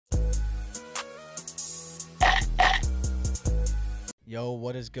Yo,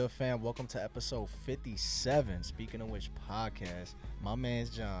 what is good, fam? Welcome to episode 57. Speaking of which podcast, my man's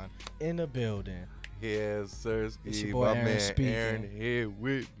John in the building. Yes, sir. It's your Steve, boy my Aaron man speaking. Aaron here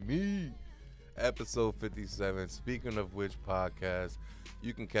with me. Episode 57. Speaking of which podcast,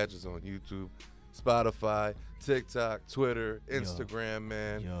 you can catch us on YouTube, Spotify, TikTok, Twitter, Instagram,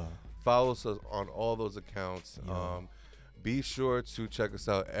 man. Yo, Follow us on all those accounts. Yo. Be sure to check us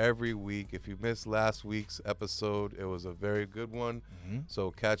out every week. If you missed last week's episode, it was a very good one.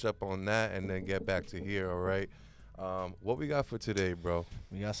 So catch up on that and then get back to here, all right? What we got for today, bro?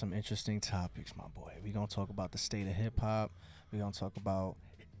 we got some interesting topics, my boy. We gonna talk about the state of hip hop. We gonna talk about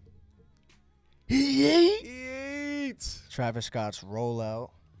Yeat! Travis Scott's rollout.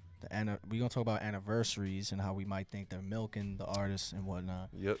 We gonna talk about anniversaries and how we might think they're milking the artists and whatnot.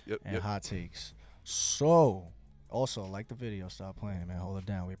 Yep. And hot takes. So, also like the video. Stop playing, man. Hold it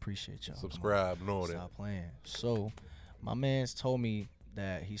down. We appreciate y'all. Subscribe, know that. Stop playing. So, my man's told me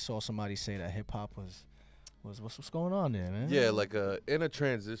that he saw somebody say that hip hop was what's going on there, man? Yeah, like in a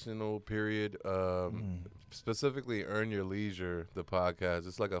transitional period, specifically Earn Your Leisure, the podcast.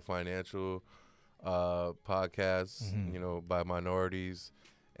 It's like a financial podcast, you know, by minorities.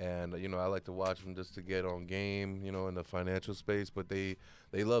 And, you know, I like to watch them just to get on game, you know, in the financial space. But they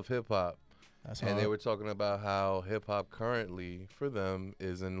love hip hop. That's And hard. they were talking about how hip hop currently, for them,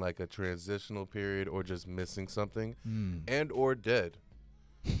 is in like a transitional period or just missing something and or dead.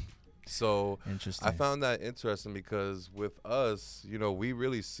 So Interesting. I found that interesting because with us, you know, we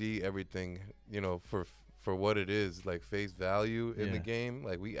really see everything, you know, for what it is, like face value in the Yeah. game.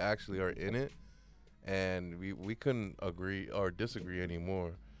 Like we actually are in it, and we couldn't agree or disagree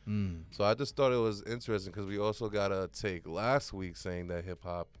anymore. So I just thought it was interesting because we also got a take last week saying that hip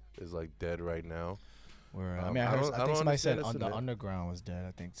hop is like dead right now. Where, I I mean, I don't think somebody said understand the this in it. underground was dead.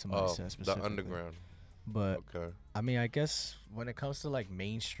 I think somebody said The specifically. underground. But Okay. I mean, I guess when it comes to like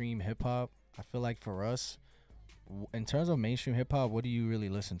mainstream hip hop, I feel like for us, in terms of mainstream hip hop, what do you really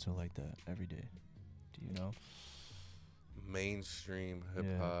listen to like that every day? Do you know? Mainstream hip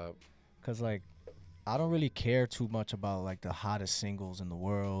hop. Cause like, I don't really care too much about like the hottest singles in the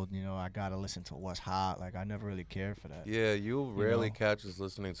world. You know, I gotta listen to what's hot. Like, I never really cared for that. Yeah, you'll rarely know? catch us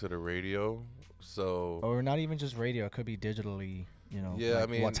listening to the radio. So Or not even just radio. It could be digitally. You know, Yeah, I like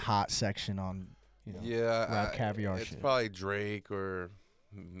mean- what's hot section on. You know, yeah, Rap Caviar it's shit. probably Drake or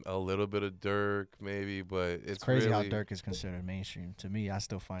a little bit of Dirk, maybe, but it's crazy really, how Dirk is considered mainstream. To me, I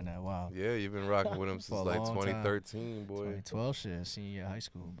still find that wild. Yeah, you've been rocking with him For since a like long time. 2013, boy. 2012 shit, senior year of high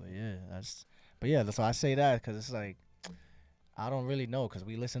school. But yeah, that's why I say that, because it's like, I don't really know, because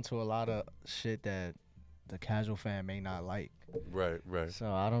we listen to a lot of shit that the casual fan may not like. Right.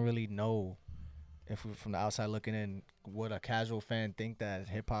 So I don't really know if we're from the outside looking in, would a casual fan think that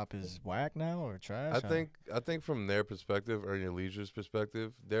hip hop is whack now or trash? I think from their perspective, or your Leisure's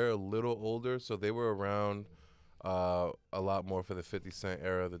perspective, they're a little older, so they were around a lot more for the 50 Cent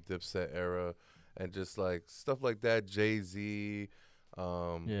era, the Dipset era, and just like stuff like that, Jay-Z,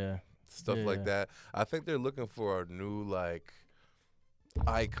 yeah. stuff Yeah. like that. I think they're looking for a new like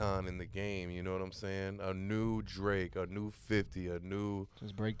icon in the game, you know what I'm saying? A new Drake, a new 50, a new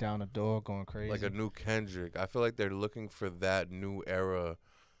Just break down the door, going crazy. like a new Kendrick. I feel like they're looking for that new era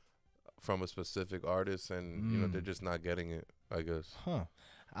from a specific artist, and you know they're just not getting it, I guess. Huh.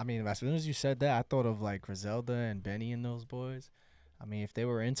 I mean, as soon as you said that, I thought of like Griselda and Benny and those boys. I mean, if they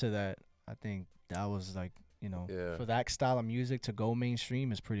were into that, I think that was like, you know, Yeah. for that style of music to go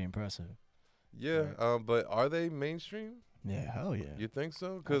mainstream is pretty impressive. Yeah, but are they mainstream? Yeah, hell yeah. You think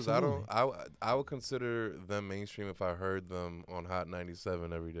so? Because I would consider them mainstream if I heard them on Hot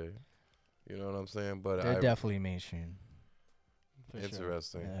 97 every day. You know what I'm saying? But They're definitely mainstream. For sure.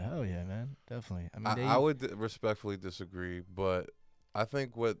 interesting. Yeah, hell yeah, man. Definitely. I mean, I would respectfully disagree, but I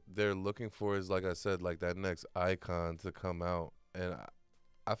think what they're looking for is, like I said, like that next icon to come out, and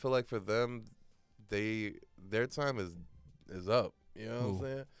I feel like for them, their time is up. You know what I'm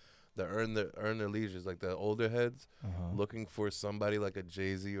saying? The earn their leisures, like the older heads looking for somebody like a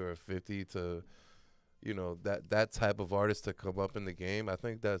Jay-Z or a 50 to, you know, that type of artist to come up in the game. I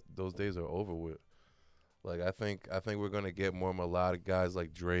think that those days are over with. Like I think we're gonna get more melodic guys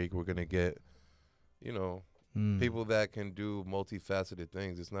like Drake. We're gonna get, you know, people that can do multifaceted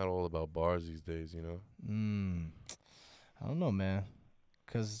things. It's not all about bars these days, you know. I don't know, man.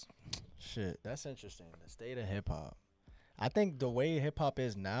 Cause shit, that's interesting. The state of hip hop. I think the way hip hop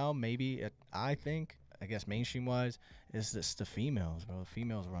is now, I guess mainstream wise, is just the females, bro.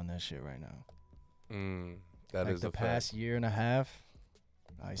 Females run that shit right now. That like is the a past fact. year and a half.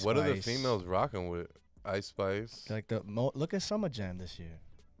 Ice What are the Spice. females rocking with? Ice Spice. Like look at Summer Jam this year.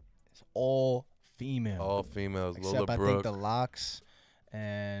 It's all female. All females. Except Lola I Brooke. think the Locks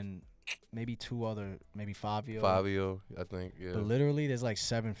and maybe maybe Fabio. Fabio, I think. Yeah. But literally, there's like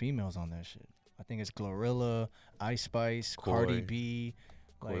 7 females on that shit. I think it's Glorilla, Ice Spice, Cardi Koi. B.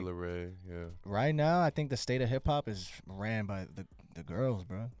 Coi Like Leray, yeah. right now, I think the state of hip hop is ran by the girls,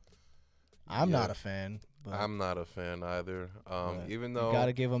 bro. I'm Yeah. not a fan, but I'm not a fan either. but Even you though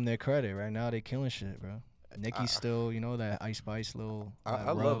gotta give them their credit. Right now, they killing shit, bro. Nicki's I, still, that Ice Spice little. I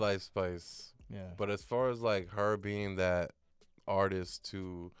love Ice Spice, Yeah, but as far as like her being that artist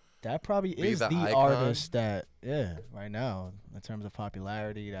to that probably be is the the icon? artist that right now in terms of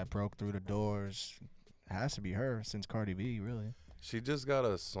popularity that broke through the doors. Has to be her since Cardi B, really. she just got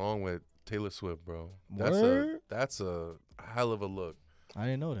a song with Taylor Swift, bro. Word? That's a hell of a look. I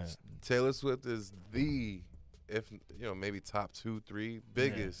didn't know that. Taylor Swift is the, if maybe top 2, 3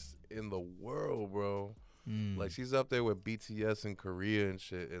 biggest in the world, bro. Like she's up there with BTS in Korea and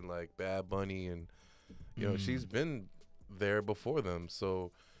shit, and like Bad Bunny, and she's been there before them.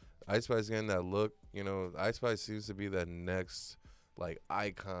 So Ice Spice getting that look, Ice Spice seems to be that next like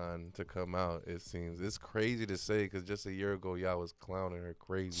icon to come out. It seems it's crazy to say because just a year ago y'all was clowning her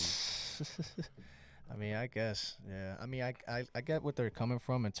crazy. I mean, I guess, yeah. I mean, I get what they're coming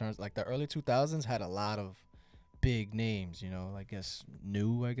from in terms like the early 2000s had a lot of big names, I guess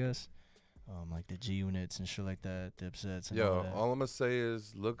like the G Units and shit like that, Dipsets and all that. All I'm gonna say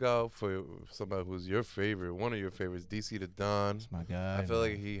is look out for somebody who's your favorite, one of your favorites, DC the Don. That's my guy. I feel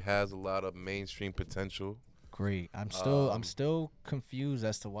like he has a lot of mainstream potential. Great. I'm still confused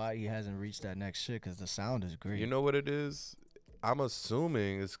as to why he hasn't reached that next shit because the sound is great. You know what it is? I'm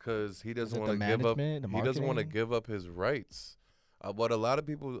assuming it's because he doesn't want to give up. He doesn't want to give up his rights. What a lot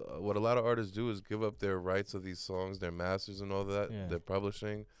of artists do is give up their rights of these songs, their masters and all that, their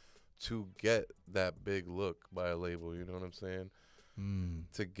publishing, to get that big look by a label. You know what I'm saying?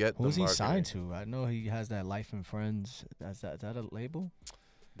 To get who's the he signed to? I know he has that Life and Friends. Is that a label?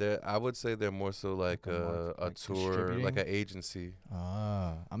 I would say they're more so like a tour, like an agency.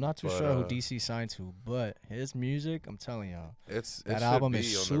 I'm not too sure who DC signed to, but his music, I'm telling y'all, that album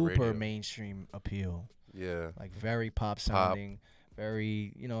is super mainstream appeal. Yeah, like very pop sounding,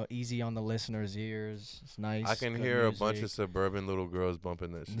 very easy on the listener's ears. It's nice. I can hear a bunch of suburban little girls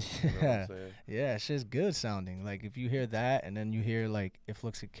bumping that shit. You know what I'm saying? Yeah, shit's good sounding. Like if you hear that and then you hear like If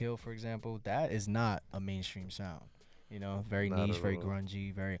Looks Could Kill, for example, that is not a mainstream sound. Very not niche, very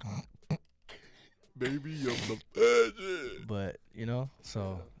grungy, very. Baby, I'm the But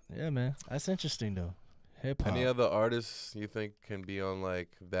so yeah, man, that's interesting though. Hip hop. Any other artists you think can be on like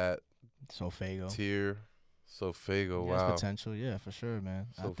that? Sofago. Tier. Sofago. He wow. has potential, yeah, for sure, man.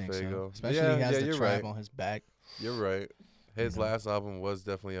 Sofago. I think so. Especially he has the tribe on his back. You're right. His last album was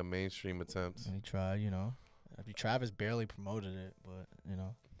definitely a mainstream attempt. And he tried, I mean, Travis barely promoted it, but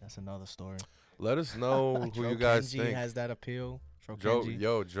that's another story. Let us know who you guys think has that appeal. Joe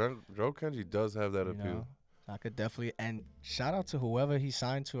Kenji does have that appeal. I could definitely, and shout out to whoever he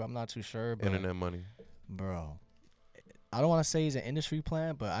signed to. I'm not too sure, but Internet Money, bro. I don't want to say he's an industry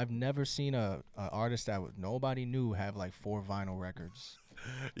plant, but I've never seen a artist that nobody knew have like 4 vinyl records.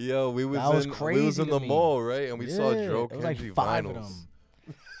 Yo, we was in the mall, right? And we saw Joe Kenji like 5 vinyls. of them.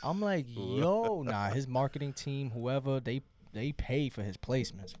 I'm like, yo, his marketing team, whoever, they pay for his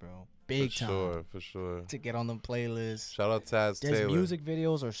placements, bro. Big time. For sure. To get on them playlists. Shout out Taz Taylor. His music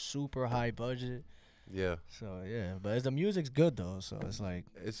videos are super high budget. Yeah. So yeah, but the music's good though, so it's like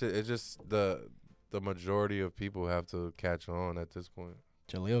it's just the majority of people have to catch on at this point.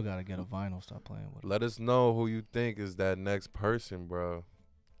 Jaleel gotta get a vinyl, stop playing with it. Let us know who you think is that next person, bro.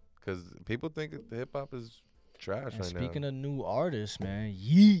 Cause people think hip hop is trash right now. Speaking of new artists, man,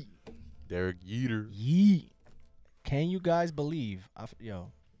 Yeat. Derek Yeater. Yeat. Can you guys believe?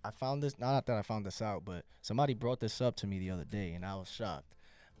 I found this. Not that I found this out, but somebody brought this up to me the other day, and I was shocked.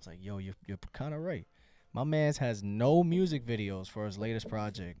 I was like, "Yo, you're kind of right." My man's has no music videos for his latest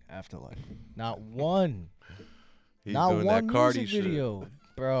project, Afterlife. Not one. He's not doing one that Cardi music video,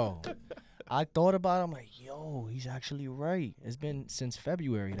 bro. I thought about it. I'm like, yo, he's actually right. It's been since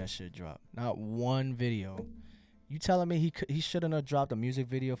February that shit dropped. Not one video. You telling me he shouldn't have dropped a music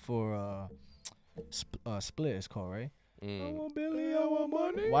video for Split? It's called, right? I want Billy, I want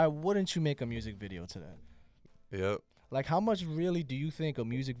money. Why wouldn't you make a music video to that? Yep. Like, how much really do you think a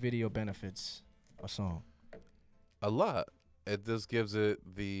music video benefits a song? A lot. It just gives it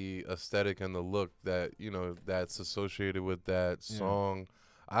the aesthetic and the look that, that's associated with that song.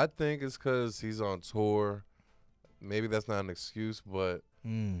 I think it's because he's on tour. Maybe that's not an excuse, but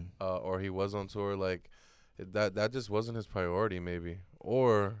or he was on tour. Like that just wasn't his priority, maybe,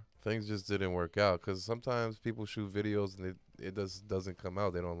 or things just didn't work out. Because sometimes people shoot videos and it doesn't come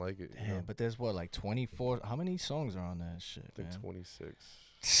out, they don't like it. Damn, You know? but there's what, like 24? How many songs are on that shit, I think man?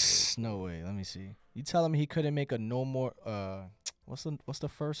 26. No way. Let me see. You telling me he couldn't make a no more? What's the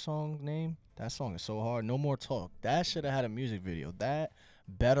first song name? That song is so hard. No More Talk. That should have had a music video. That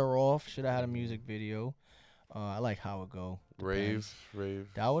Better Off should have had a music video. I like How It Go. Rave.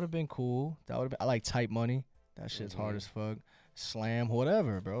 That would have been cool. That would have been. I like Type Money. That shit's hard as fuck. Slam,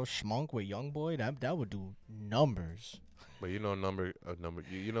 whatever, bro. Schmunk with Youngboy. That would do numbers. But you know, number.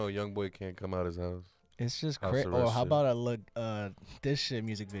 You know, young boy can't come out his house. It's just House crazy. arrest Or how shit. about this shit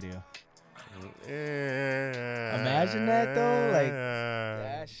music video? Imagine Imagine that though, like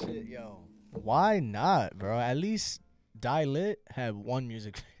that shit, yo. Why not, bro? At least Die Lit had one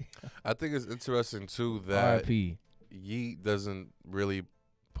music video. I think it's interesting too that R.I.P. Yeat doesn't really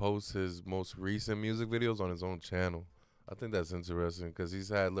post his most recent music videos on his own channel. I think that's interesting because he's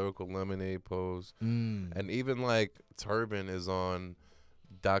had Lyrical Lemonade post, and even like Turban is on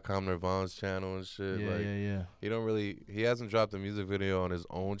 .com Nirvana's channel and shit. Yeah. He hasn't dropped a music video on his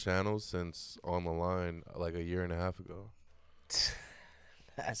own channel since On the Line like a year and a half ago.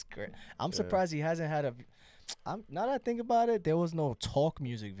 That's great. I'm surprised he hasn't had a. Now that I think about it, there was no Talk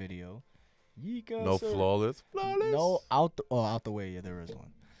music video. No flawless. No out the way. Yeah, there is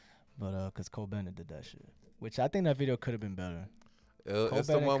one, but because Cole Bennett did that shit, which I think that video could have been better. It's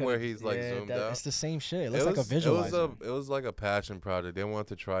the one where he's like zoomed out. It's the same shit. It looks like a visualizer. It was like a passion project. They wanted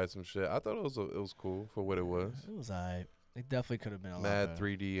to try some shit. I thought it was cool for what it was. It was alright. It definitely could have been a lot Mad better.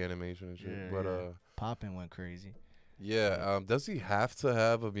 3D animation and shit. Yeah, but Poppin' went crazy. yeah. Does he have to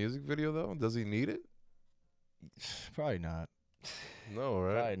have a music video though? Does he need it? Probably not. No,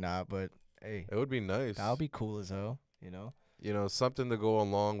 right? Probably not. But hey, It would be nice. that'll be cool as hell. You know. You know, something to go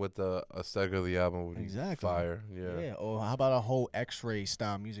along with the aesthetic of the album would be Exactly. fire. Yeah. Yeah. Or how about a whole X-ray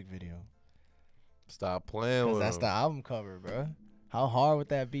style music video? Stop playing 'Cause with that's him. the album cover, bro. How hard would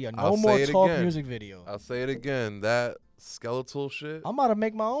that be? A I'll No More say it Talk again. music video. I'll say it again. That skeletal shit. I'm about to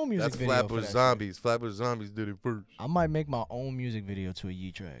make my own music That's video. for Flatbush that Zombies. Flatbush Zombies did it first. shit. I might make my own music video to a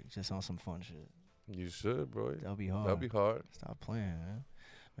Yeat track, just on some fun shit. You should, bro. That'll be hard. That'll be hard. Stop playing, man.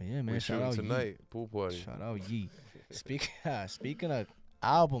 But yeah, man. We Shout shooting out tonight. Yeat. Pool party. Shout out Yeat. Speaking of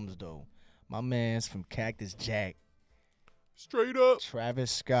albums, though, my man's from Cactus Jack, Straight up.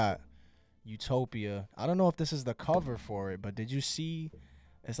 Travis Scott, Utopia. I don't know if this is the cover for it, but did you see?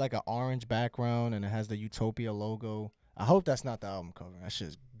 It's like an orange background and it has the Utopia logo. I hope that's not the album cover. That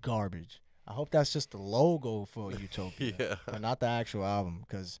shit's garbage. I hope that's just the logo for Utopia, Yeah. but not the actual album.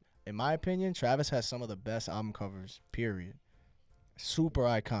 Because in my opinion, Travis has some of the best album covers. Period. Super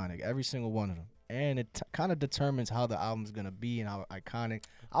iconic, every single one of them, and it kind of determines how the album's gonna be and how iconic.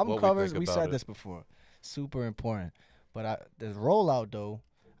 Album What we covers, think we about said it. this before, super important. But the rollout though,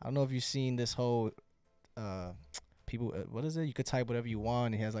 I don't know if you've seen this whole people. What is it? You could type whatever you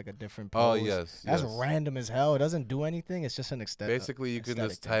want. It has like a different Oh pose. yes. That's yes. random as hell. It doesn't do anything. It's just an extent. Basically, you can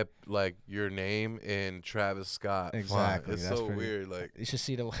just type like your name in Travis Scott. font. Exactly, It's that's so pretty- weird. Like, You should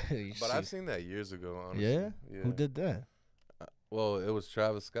see the. You should but see I've seen that years ago. Honestly. Yeah? Yeah. Who did that? Well, it was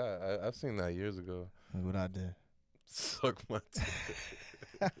Travis Scott. I've seen that years ago. Look what I did. Suck my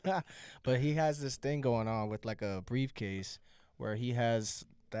dick. But he has this thing going on with like a briefcase where he has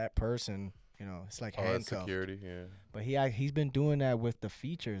that person, you know, it's like Oh, that's handcuffed. security. Yeah. But he's been doing that with the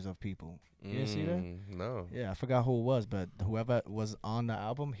features of people. You didn't see that? No. Yeah, I forgot who it was, but whoever was on the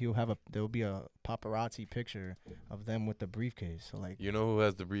album, there'll be a paparazzi picture of them with the briefcase. So like You know who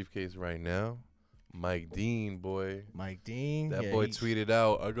has the briefcase right now? Mike Dean, boy. Mike Dean, That yeah, boy he's- tweeted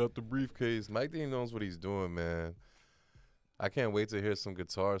out, "I got the briefcase." Mike Dean knows what he's doing, man. I can't wait to hear some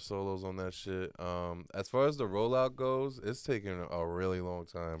guitar solos on that shit. As far as the rollout goes, it's taking a really long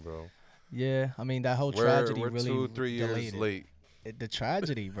time, bro. Yeah, I mean that whole We're tragedy 2-3 delayed years it. late. The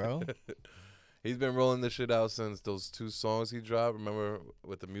tragedy, bro. He's been rolling this shit out since those 2 songs he dropped. Remember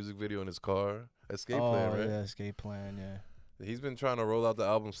with the music video in his car, Escape Plan, right? Yeah, Escape Plan, yeah. He's been trying to roll out the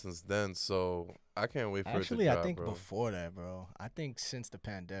album since then, so I can't wait for Actually, it to drop, I think bro. before that, bro. I think since the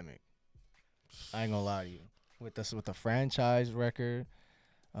pandemic. I ain't gonna lie to you. With the franchise record,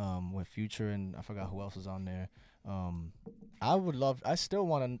 with Future and I forgot who else was on there. I still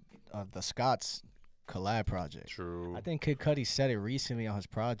want the Scott's collab project. True. I think Kid Cudi said it recently on his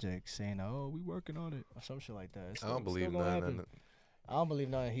project, saying, "Oh, we working on it" or some shit like that. It's I don't still believe gonna none. happen. I don't believe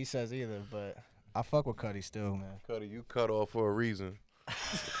nothing he says either, but I fuck with Cudi still, man. Cudi, you cut off for a reason.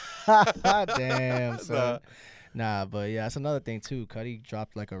 Damn, son. Nah, but yeah, that's another thing too. Cudi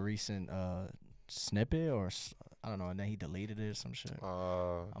dropped like a recent snippet or I don't know, and then he deleted it or some shit.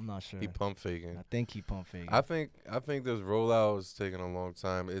 I'm not sure. He pump faking. I think he pump faking. I think this rollout is taking a long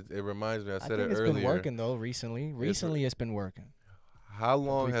time. It reminds me. I said it it's earlier. Been working though recently. Recently, it's been working. How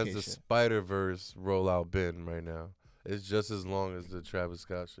long has the Spider-Verse rollout been right now? It's just as long as the Travis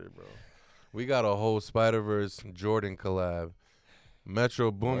Scott shit, bro. We got a whole Spider-Verse Jordan collab,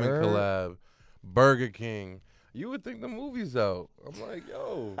 Metro Boomin collab, Burger King. You would think the movie's out. I'm like,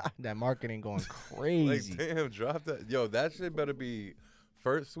 yo. That marketing going crazy. Like, damn, drop that. Yo, that shit better be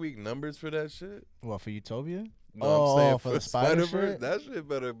first week numbers for that shit. What, for Utopia? No, I'm saying for the Spider-Verse? That shit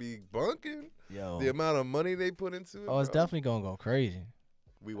better be bunking. Yo. The amount of money they put into it. Oh, it's definitely going to go crazy.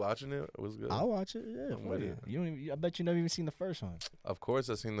 We watching it? It was good. I'll watch it. Yeah, you don't even, I bet you never even seen the first one. Of course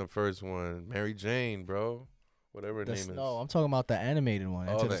I seen the first one. Mary Jane, bro. Whatever her name is. No, I'm talking about the animated one.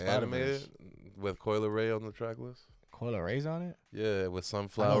 Oh, the animated? With Coyle Ray on the track list? Coyle Ray's on it? Yeah, with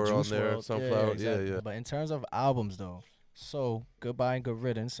Sunflower on there. WRLD. Sunflower, yeah, exactly. yeah. But in terms of albums, though, so Goodbye and Good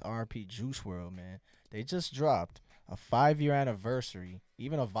Riddance, R.I.P. Juice WRLD, man. They just dropped a 5-year anniversary,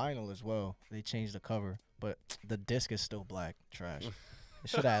 even a vinyl as well. They changed the cover, but the disc is still black. Trash. They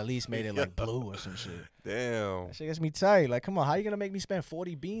should have at least made it like blue or some shit. Damn. That shit gets me tight. Like, come on, how you gonna make me spend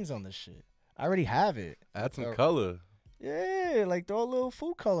 40 beans on this shit? I already have it. Add some color. Yeah, like throw a little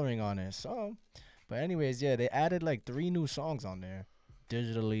food coloring on it. So, but anyways, yeah, they added like 3 new songs on there,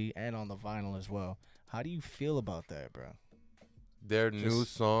 digitally and on the vinyl as well. How do you feel about that, bro? They're new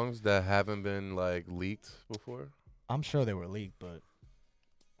songs that haven't been like leaked before. I'm sure they were leaked, but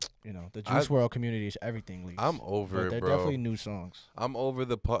you know, the Juice WRLD community is everything leaks. I'm over it, they're bro. They're definitely new songs. I'm over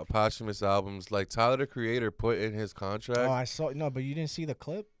the posthumous albums. Like Tyler the Creator put in his contract. Oh, I saw but you didn't see the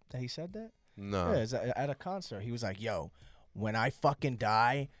clip that he said that? No. Yeah, it's at a concert. He was like, "Yo, when I fucking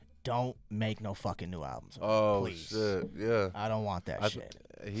die, don't make no fucking new albums. Oh, please. Shit. Yeah. I don't want that shit."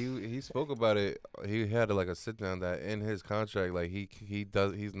 He spoke about it. He had like a sit down that in his contract, like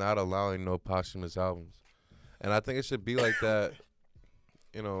he's not allowing no posthumous albums, and I think it should be like that.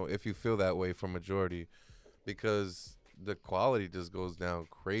 You know, if you feel that way for majority, because the quality just goes down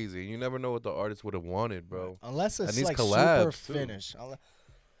crazy. You never know what the artist would have wanted, bro. Unless it's like super finished.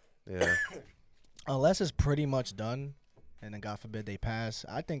 Yeah. Unless it's pretty much done, and then God forbid they pass,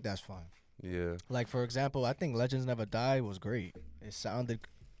 I think that's fine. Yeah. Like, for example, I think Legends Never Die was great. It sounded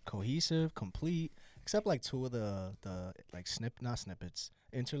cohesive, complete, except like 2 of the like not snippets,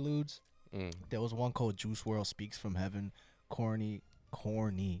 interludes. There was one called Juice WRLD Speaks from Heaven. Corny.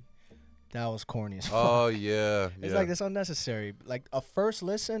 That was corny as fuck. Oh, yeah. It's like, it's unnecessary. Like, a first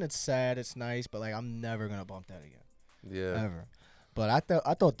listen, it's sad, it's nice, but like, I'm never going to bump that again. Yeah. Ever. But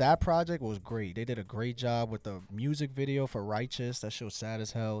I thought that project was great. They did a great job with the music video for Righteous. That shit was sad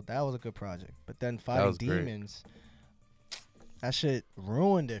as hell. That was a good project. But then Fighting Demons, that shit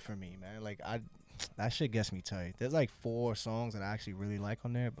ruined it for me, man. Like, that shit gets me tight. There's like 4 songs that I actually really like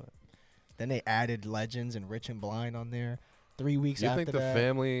on there, but then they added Legends and Rich and Blind on there 3 weeks after that. Do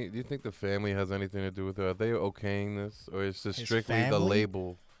you think the family has anything to do with it? Are they okaying this, or is this strictly the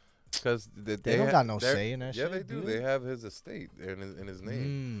label? Because they don't got no say in that shit. Yeah, they do. They have his estate in his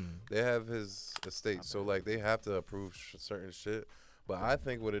name. They have his estate. So, like, they have to approve certain shit. But I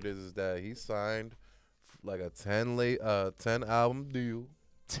think what it is that he signed, like, a 10 album deal.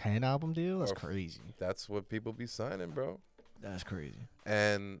 10 album deal? That's crazy. That's what people be signing, bro. That's crazy.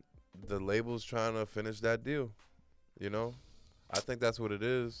 And the label's trying to finish that deal. You know? I think that's what it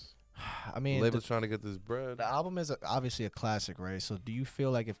is. I mean, the label's trying to get this bread. The album is obviously a classic, right? So do you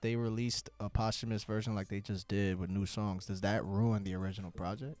feel like if they released a posthumous version like they just did with new songs, does that ruin the original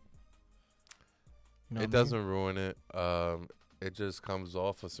project? You know it doesn't ruin it. It just comes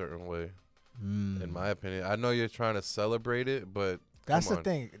off a certain way, in my opinion. I know you're trying to celebrate it, but that's the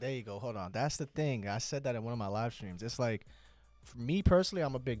thing. There you go. Hold on. That's the thing. I said that in one of my live streams. It's like, for me personally,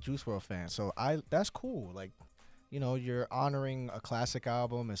 I'm a big Juice WRLD fan, so that's cool. Like, you know, you're honoring a classic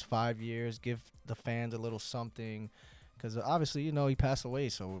album. It's 5 years. Give the fans a little something. Because obviously, you know, he passed away.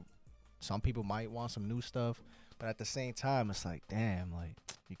 So some people might want some new stuff. But at the same time, it's like, damn, like,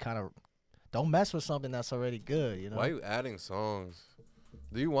 you kind of don't mess with something that's already good, you know? Why are you adding songs?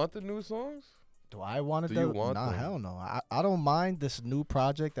 Do you want the new songs? Do I want it? Do you want them? Hell no. I don't mind this new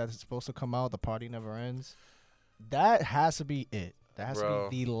project that's supposed to come out, The Party Never Ends. That has to be it. That has to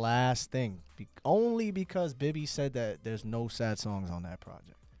be the last thing. Only because Bibby said that there's no sad songs on that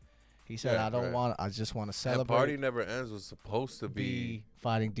project. He said, I just want to celebrate. And Party Never Ends was supposed to be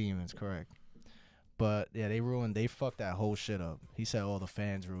Fighting Demons, correct. But yeah, they fucked that whole shit up. He said all the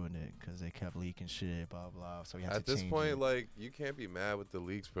fans ruined it because they kept leaking shit, blah blah. So he had At to this change point, it. like, you can't be mad with the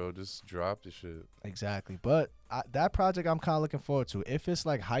leaks, bro. Just drop the shit. Exactly. But that project I'm kind of looking forward to. If it's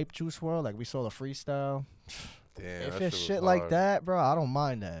like hype Juice World, like we saw the freestyle. Damn, If that it's shit shit was like hard. that, bro, I don't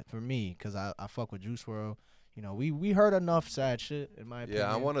mind that for me because I fuck with Juice World. You know, we heard enough sad shit in my opinion.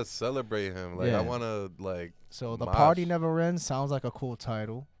 Yeah, I want to celebrate him. Like, Yeah. I want to, like, So the mosh. party never ends sounds like a cool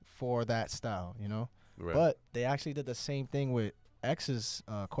title for that style, you know. Right. But they actually did the same thing with X's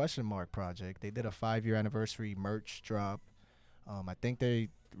question mark project. They did a 5-year anniversary merch drop. I think they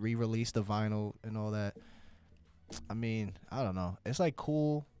re-released the vinyl and all that. I mean, I don't know. It's like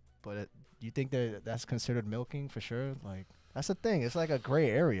cool, but you think that's considered milking for sure? Like that's the thing. It's like a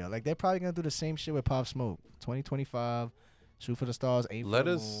gray area. Like they're probably gonna do the same shit with Pop Smoke. 2025, shoot for the stars, aim for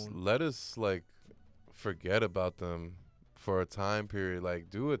the moon. Let us like forget about them for a time period. Like,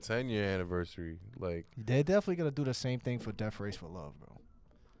 do a 10-year anniversary. Like, They're definitely gonna do the same thing for Death Race for Love, bro.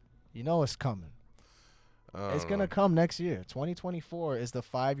 You know it's coming. It's gonna come next year. 2024 is the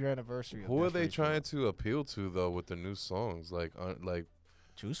 5-year anniversary. Who are they trying to appeal to though with the new songs? Like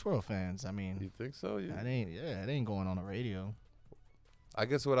Juice WRLD fans. I mean, you think so? it ain't going on the radio. I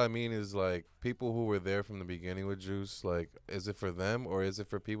guess what I mean is like people who were there from the beginning with Juice. Like, is it for them or is it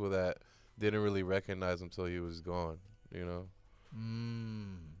for people that didn't really recognize him till he was gone? You know?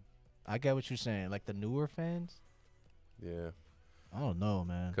 I get what you're saying. Like the newer fans. Yeah. I don't know,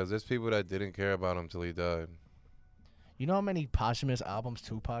 man. Because there's people that didn't care about him till he died. You know how many posthumous albums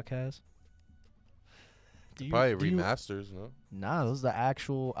Tupac has? Probably remasters, no? Nah, those are the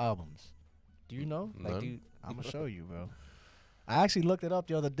actual albums. Do you know? None. Like, I'm gonna show you, bro. I actually looked it up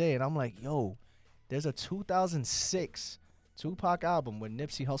the other day, and I'm like, yo, there's a 2006 Tupac album with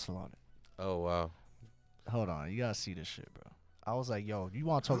Nipsey Hussle on it. Oh, wow. Hold on, you gotta see this shit, bro. I was like, yo, you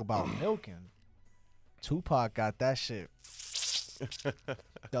want to talk about milking? Tupac got that shit.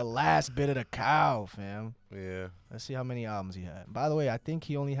 The last bit of the cow, fam. Yeah. Let's see how many albums he had. By the way, I think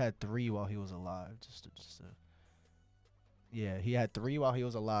he only had 3 while he was alive. Yeah, he had 3 while he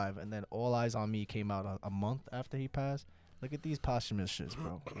was alive, and then All Eyes on Me came out a month after he passed. Look at these posthumous shits,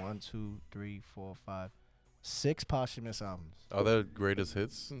 bro. 1, 2, 3, 4, 5, 6 posthumous albums. Are there greatest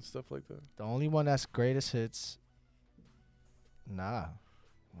hits and stuff like that? The only one that's greatest hits, nah.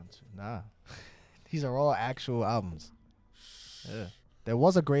 These are all actual albums. Yeah. There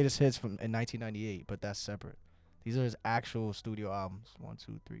was a greatest hits in 1998, but that's separate. These are his actual studio albums. 1,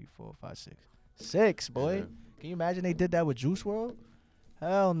 2, 3, 4, 5, 6. 6, boy. Yeah. Can you imagine they did that with Juice WRLD?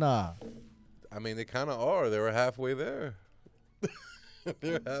 Hell nah. I mean, they kind of are. They were halfway there.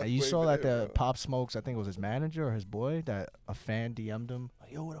 And you saw that the Pop Smokes, I think it was his manager or his boy, that a fan DM'd him.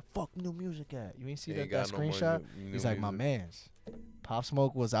 Like, yo, where the fuck new music at? You ain't see that screenshot? He's like, my mans. Pop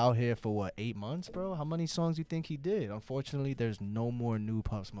Smoke was out here for what, 8 months, bro? How many songs you think he did? Unfortunately, there's no more new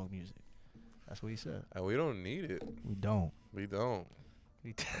Pop Smoke music. That's what he said. And we don't need it. We don't.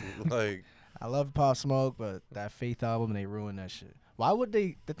 Like, I love Pop Smoke, but that Faith album, they ruined that shit. Why would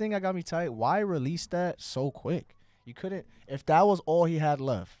they? The thing that got me tight, why release that so quick? You couldn't, if that was all he had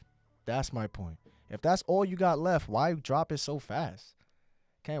left, that's my point. If that's all you got left, why drop it so fast?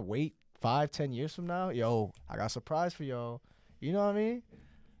 Can't wait 5-10 years from now? Yo, I got a surprise for y'all. You know what I mean?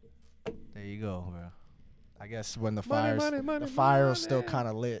 There you go, bro. I guess when the fire is still kind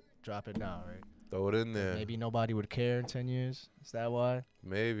of lit, drop it now, right? Throw it in there. Maybe nobody would care in 10 years. Is that why?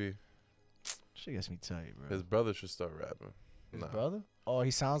 Maybe. Shit gets me tight, bro. His brother should start rapping. His brother? Oh, he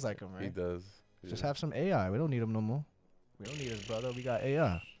sounds like him, right? He does. Just have some AI. We don't need him no more. We don't need his brother. We got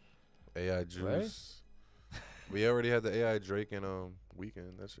AI. AI Juice. Right? We already had the AI Drake and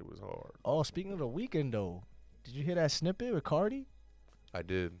Weekend. That shit was hard. Oh, speaking of the Weekend though, did you hear that snippet with Cardi? I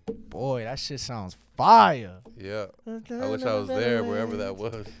did. Boy, that shit sounds fire. Yeah. I wish I was there wherever that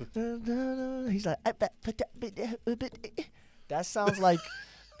was. He's like,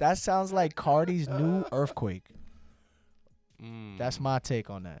 that sounds like Cardi's new Earthquake. That's my take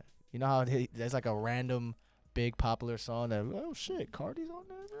on that. You know how there's like a random big popular song that, oh shit, Cardi's on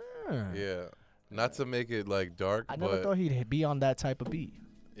there. Yeah. Not to make it like dark, I never thought he'd be on that type of beat.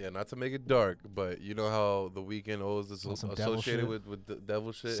 Yeah, not to make it dark, but you know how The Weeknd always is associated with the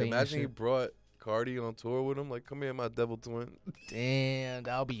devil shit? Satan Imagine shit. he brought Cardi on tour with him. Like, come here, my devil twin. Damn,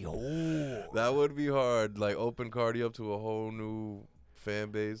 that'll be hard. That would be hard. Like, open Cardi up to a whole new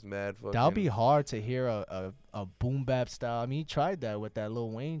fan base, mad fucking. That'll be hard to hear a boom bap style. I mean, he tried that with that Lil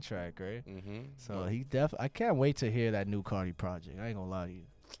Wayne track, right? Mm-hmm. So I can't wait to hear that new Cardi project. I ain't gonna lie to you.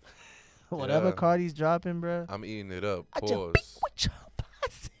 Whatever Cardi's dropping, bro. I'm eating it up. Pause.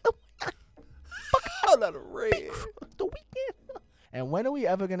 The Weeknd. And when are we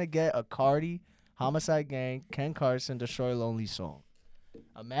ever gonna get a Cardi Homicide Gang, Ken Carson, Destroy Lonely Song.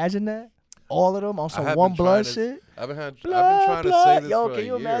 Imagine that. All of them on I some have One been Blood trying to- shit. I've been Blood, trying to blood. say this Yo, for can a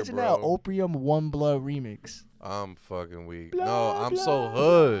you year, imagine bro. that Opium One Blood remix? I'm fucking weak. Blood, No, I'm so blood,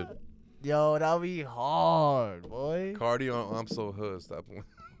 hood. blood. Yo, that'll be hard, boy. Cardi on I'm so hood. Stop.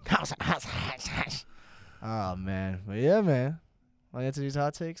 Oh man, but yeah, man. Want to answer these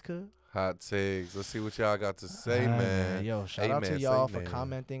hot takes, cuz? Hot takes. Let's see what y'all got to say, Alright, man. Yo, shout Hey, out to man, y'all say, for man.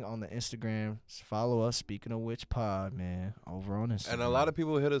 commenting on the Instagram. Follow us, Speaking of Which Pod, man, over on Instagram. And a lot of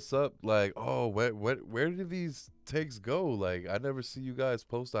people hit us up like, oh, where did these takes go? Like, I never see you guys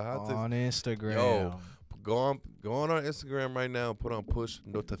post a hot take. on Instagram. Yo, go on our Instagram right now and put on push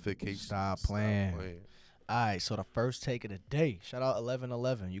notifications. Stop playing. All right, so the first take of the day. Shout out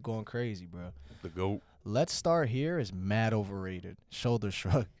 1111. You going crazy, bro. The GOAT. Let's Start Here is mad overrated. Shoulder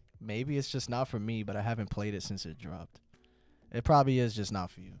shrug. Maybe it's just not for me, but I haven't played it since it dropped. It probably is just not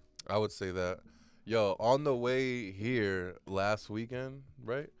for you. I would say that. Yo, on the way here last weekend,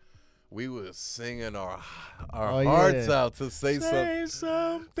 right? We was singing our hearts out to say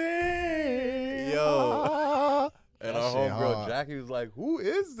something. Yo. And That our shit homegirl hard. Jackie was like, "Who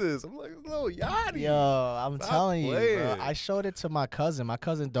is this?" I'm like, "Lil Yachty." Yo, I'm Stop telling you, bro. playing. I showed it to my cousin. My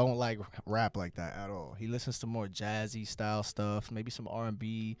cousin don't like rap like that at all. He listens to more jazzy style stuff, maybe some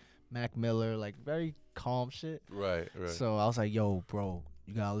R&B, Mac Miller, like very calm shit. Right. So I was like, "Yo, bro,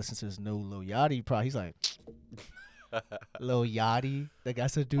 you gotta listen to this new Lil Yachty." He's like, "Lil Yachty, like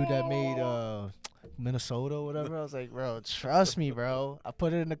that's the dude that made Minnesota or whatever." I was like, "Bro, trust me, bro." I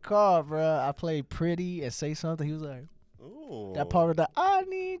put it in the car, bro. I played Pretty and Say Something. He was like, Ooh. that part of the I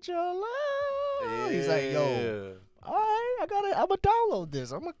need your love. He's like, "Yo, all right, I'm gonna download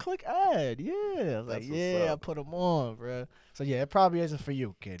this. I'm gonna click add." Yeah, I was like, That's what's "Yeah, I up. put them on, bro." So yeah, it probably isn't for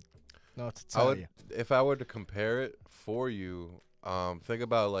you, kid. No, what to tell you. If I were to compare it for you, think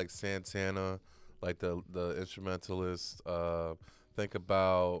about like Santana, like the instrumentalist. Think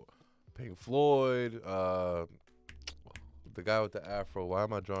about Pink Floyd, the guy with the afro. Why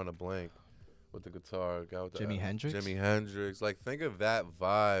am I drawing a blank with the guitar? Guy with the Jimi Hendrix? Jimi Hendrix. Like, think of that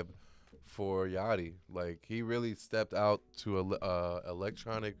vibe for Yachty. Like, he really stepped out to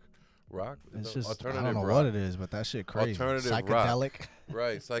electronic rock. It's just I alternative don't know rock. what it is, but that shit crazy. Alternative rock. Psychedelic.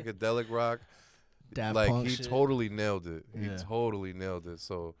 Right, psychedelic rock. Daft Like, Punk he shit. totally nailed it. He Yeah. totally nailed it.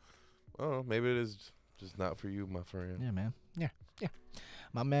 So, I don't know. Maybe it is just not for you, my friend. Yeah, man. Yeah.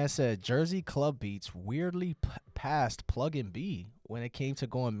 My man said Jersey club beats weirdly passed Plug and B when it came to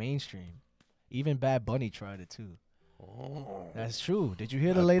going mainstream. Even Bad Bunny tried it too. Oh, That's true. Did you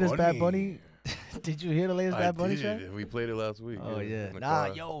hear the Bad latest Bad Bunny. Bunny? Did you hear the latest Bad Bunny track? We played it last week. Oh yeah. in the Nah,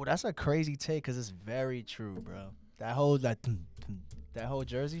 car. yo, that's a crazy take because it's very true, bro. That whole that whole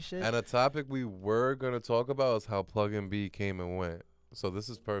Jersey shit. And a topic we were gonna talk about is how Plug and B came and went. So this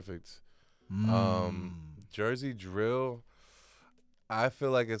is perfect. Jersey drill. I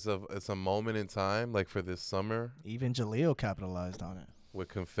feel like it's a moment in time, like for this summer Even Jaleel capitalized on it. with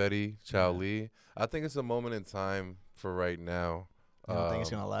Confetti, Chow Lee. I think it's a moment in time for right now. You don't think it's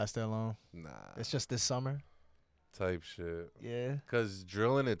gonna last that long? Nah, It's just this summer. type shit. Yeah. Because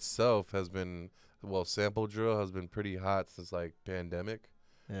drilling itself has been, sample drill has been pretty hot since like pandemic,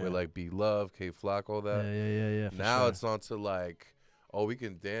 Yeah. with like Be Love, K Flock, all that. Yeah. for Now sure. it's on to like, oh, we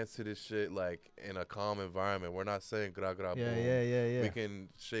can dance to this shit like in a calm environment. We're not saying gra gra boom. Yeah. We can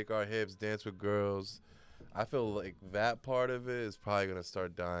shake our hips, dance with girls. I feel like that part of it is probably gonna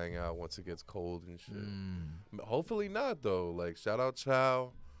start dying out once it gets cold and shit. Hopefully not though. Like, shout out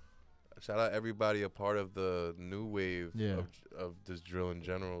Chow, shout out everybody a part of the new wave of this drill in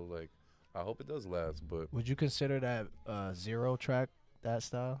general. Like, I hope it does last, but Would you consider that Zero track that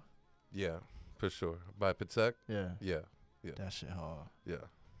style? yeah, for sure. By Patek, Yeah. yeah, That shit hard. yeah.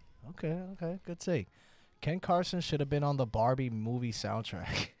 Okay. Good take. Ken Carson should have been on the Barbie movie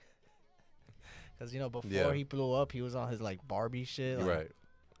soundtrack. Cause before he blew up, he was on his like Barbie shit. Like, Right.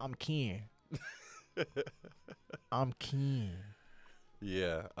 I'm Ken. I'm Ken.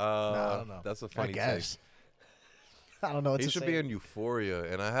 Yeah. I don't know. That's a I funny take. guess. I don't know what He to should say. be in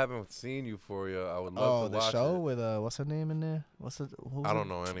Euphoria, and I haven't seen Euphoria. I would Oh, love to the watch show it. with what's her name in there? I don't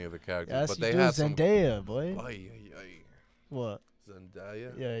know any of the characters, Yes, but you they do. have some. Zendaya, boy. Ay. What?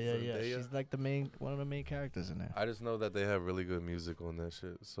 Zendaya. Yeah. Zendaya? She's like one of the main characters in there. I just know that they have really good music on that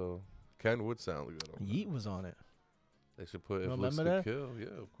shit. So Ken would sound good on that. Yeat was on it. They should put You If Looks remember Could that? Kill. Yeah,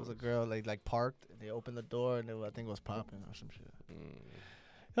 of It was course. a girl like parked. And they opened the door and I think it was popping or some shit.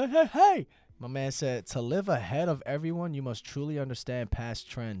 Mm. Hey! My man said, to live ahead of everyone, you must truly understand past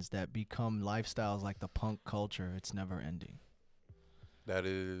trends that become lifestyles like the punk culture. It's never ending. That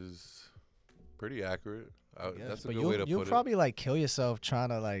is pretty accurate. Yes, That's a but good way to you'll put probably like kill yourself trying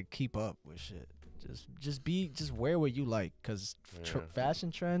to like keep up with shit. Just wear what you like, cause Yeah.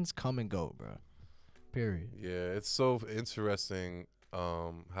 fashion trends come and go, bro. Period. Yeah, it's so interesting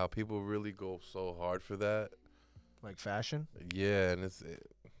how people really go so hard for that. Like fashion. Yeah, and it's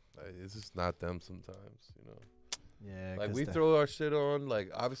just not them sometimes, you know. Yeah. Like 'cause we throw our shit on, like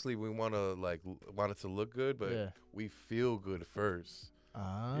obviously we want it to look good, but yeah. we feel good first.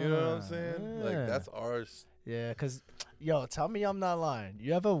 Ah, You know what I'm saying? yeah. Like that's ours. Yeah, cause yo, tell me I'm not lying.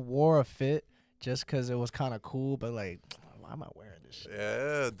 You ever wore a fit just cause it was kind of cool, but like, why am I wearing this shit?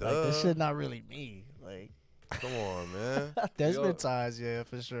 Yeah, duh. Like this shit not really me. Like, Come on, man. there's Yo, been times, yeah,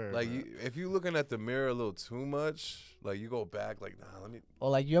 for sure. like bro. if you looking at the mirror a little too much, like you go back, like nah, let me. Or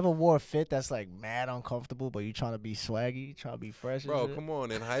like you ever wore a fit that's like mad uncomfortable, but you trying to be swaggy, trying to be fresh. Bro, and shit? come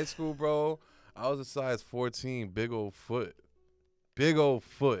on. In high school, bro, I was a size 14, big old foot. Big old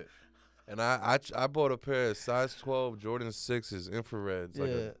foot. And I bought a pair of size 12 Jordan 6s, infrareds, like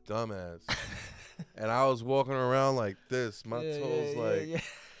a dumbass. And I was walking around like this. My toes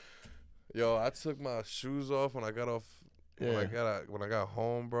yo, I took my shoes off when I got off when I got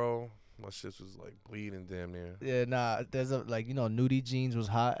home, bro. My shit was like bleeding damn near. Yeah, nah. There's a like nudie jeans was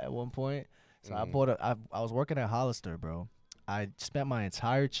hot at one point, so I bought I was working at Hollister, bro. I spent my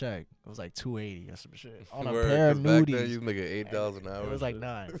entire check. It was like $280 or some shit on a pair of Back nudies. then you was making $8 an hour. It was like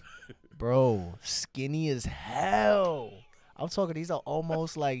 $9, bro. Skinny as hell. I'm talking. These are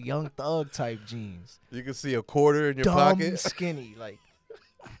almost like Young Thug type jeans. You can see a quarter in your Dumb pocket. skinny. Like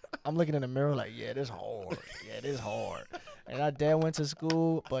I'm looking in the mirror like, yeah, this hard. Yeah, this hard. And I damn went to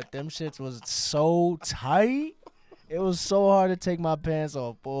school, but them shits was so tight. It was so hard to take my pants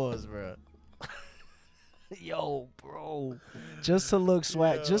off. Pause, bro. Yo, bro. Just to look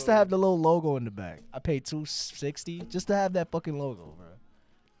swag, just to have the little logo in the back. I paid $260 just to have that fucking logo, bro.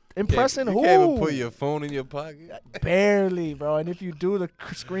 Impressing you who? can't even put your phone in your pocket. Barely, bro. And if you do, the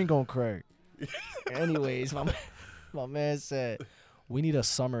screen gonna crack. Anyways, my man said, we need a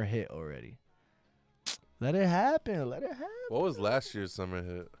summer hit already. Let it happen. Let it happen. What was last year's summer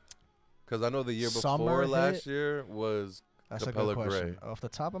hit? Because I know the year Summer before hit? last year was That's Capella a good question. Gray. Off the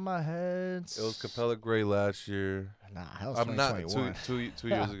top of my head, It was Capella Gray last year. Nah, that was I'm not 2021. two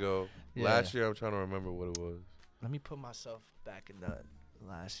years ago. Yeah. Last year, I'm trying to remember what it was. Let me put myself back in the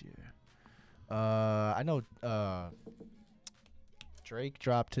last year. I know Drake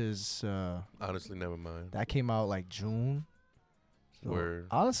dropped his. Honestly, never mind. That came out like June. So Word.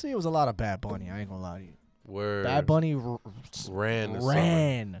 honestly, it was a lot of Bad Bunny. I ain't gonna lie to you. Word. Bad Bunny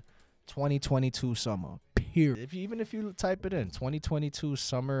ran 2022 summer. Period. Even if you type it in 2022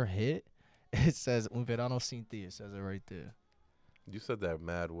 summer hit, it says Un Verano Sin Ti. It says it right there. You said that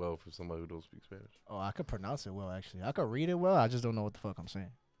mad well for somebody who don't speak Spanish. Oh, I could pronounce it well, actually. I could read it well. I just don't know what the fuck I'm saying.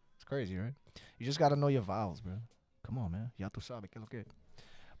 It's crazy, right? You just got to know your vowels, bro. Come on, man. Ya tu sabes que lo que.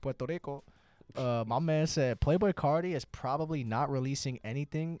 Puerto Rico. My man said Playboy Cardi is probably not releasing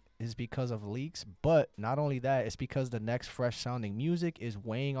anything is because of leaks, but not only that, it's because the next fresh sounding music is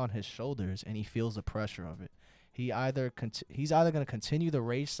weighing on his shoulders and he feels the pressure of it. He's either going to continue the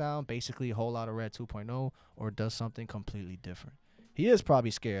rage sound, basically Whole Lotta Red 2.0, or does something completely different. He is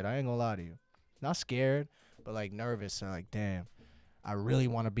probably scared. I ain't gonna lie to you. Not scared, but like nervous. Like, damn, I really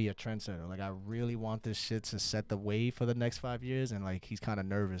want to be a trendsetter. Like, I really want this shit to set the wave for the next 5 years. And like, he's kind of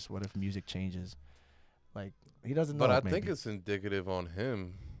nervous. What if music changes? Like, he doesn't know. But I maybe. think it's indicative on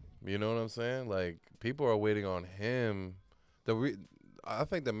him. You know what I'm saying? Like, people are waiting on him. I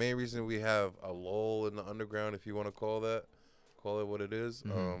think the main reason we have a lull in the underground, if you want to call it what it is,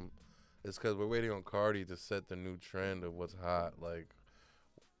 is because we're waiting on Cardi to set the new trend of what's hot. Like,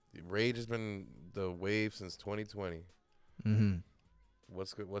 rage has been the wave since 2020. Mm-hmm.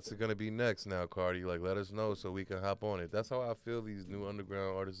 What's it gonna be next now, Cardi? Like, let us know so we can hop on it. That's how I feel. These new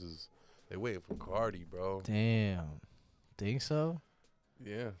underground artists they waiting for Cardi, bro. Damn. Think so?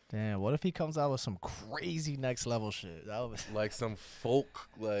 Yeah. Damn. What if he comes out with some crazy next level shit? That was Like some folk,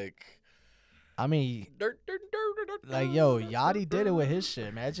 like. I mean, like, yo, Yachty did it with his shit.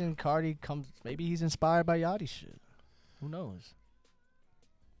 Imagine Cardi comes. Maybe he's inspired by Yachty's shit. Who knows?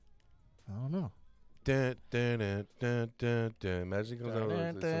 I don't know. Dun, dun, dun, dun, dun, dun. Imagine he comes out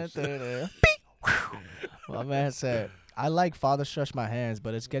with some shit. My man said, I like Father Stretch My Hands,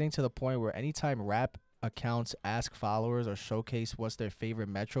 but it's getting to the point where anytime rap accounts ask followers or showcase what's their favorite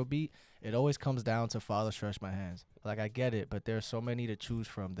Metro beat, it always comes down to Father Stretch My Hands. Like, I get it, but there's so many to choose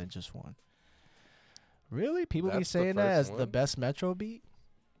from than just one. Really? People be That's the saying that as first the one? best Metro beat?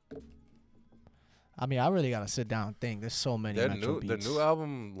 I mean, I really got to sit down and think. There's so many Metro The beats. new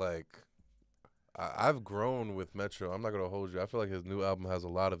album, like, I've grown with Metro. I'm not going to hold you. I feel like his new album has a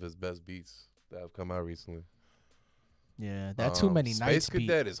lot of his best beats that have come out recently. Yeah, that Too Many Space Nights beat.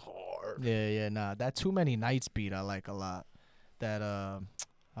 Cadet is hard. Yeah, nah. That Too Many Nights beat I like a lot. That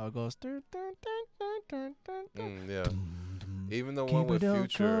how it goes. Yeah. Even the one Keep with it on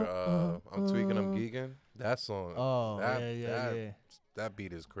Future, I'm tweaking, I'm geeking. That song, Oh, that yeah. that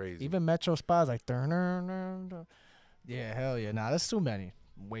beat is crazy. Even Metro Spa's like, yeah, hell yeah. Nah, that's too many.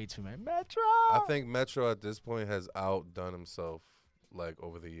 Way too many. Metro. I think Metro at this point has outdone himself, like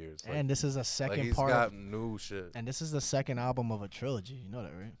over the years. Like, And this is a like second he's part got of, new shit. and this is the second album of a trilogy. You know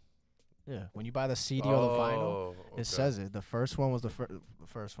that, right? Yeah. When you buy the CD or the vinyl, Okay. it says it. The first one was the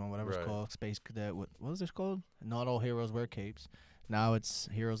first one, whatever Right. it's called, Space Cadet. What was this called? Not All Heroes Wear Capes. Now it's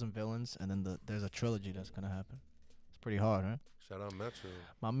Heroes and Villains, and then there's a trilogy that's gonna happen. It's pretty hard, huh? Shout out Metro.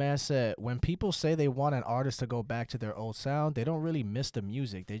 My man said, when people say they want an artist to go back to their old sound, they don't really miss the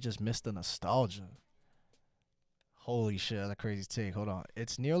music. They just miss the nostalgia. Holy shit, that's a crazy take. Hold on.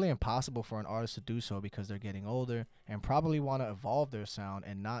 It's nearly impossible for an artist to do so because they're getting older and probably want to evolve their sound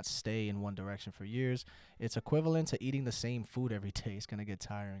and not stay in one direction for years. It's equivalent to eating the same food every day. It's going to get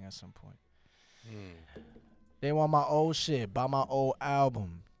tiring at some point. They want my old shit, buy my old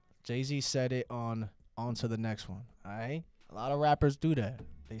album. Jay-Z said it on to the next one. All right? A lot of rappers do that.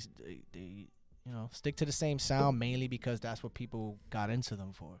 They stick to the same sound mainly because that's what people got into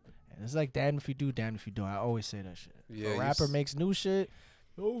them for. And it's like damn if you do, damn if you don't. I always say that shit. Yeah, if a rapper makes new shit,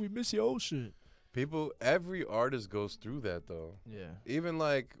 oh, we miss your old shit. Every artist goes through that though. Yeah. Even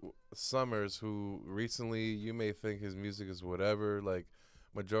like Summers, who recently you may think his music is whatever. Like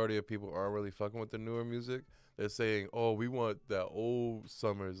majority of people aren't really fucking with the newer music. They're saying, "Oh, we want that old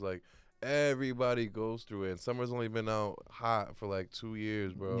Summers." Like everybody goes through it. And Summers only been out hot for like 2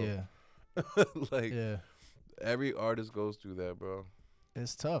 years, bro. Yeah. Like Yeah. every artist goes through that, bro.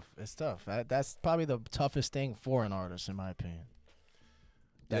 It's tough. That's probably the toughest thing for an artist, in my opinion,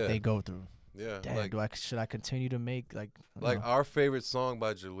 that they go through. Yeah. Damn, like, should I continue to make like our favorite song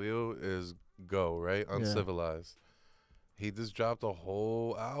by Jaleel is "Go," right? Uncivilized. He just dropped a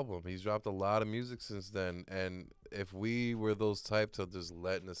whole album. He's dropped a lot of music since then. And if we were those type to just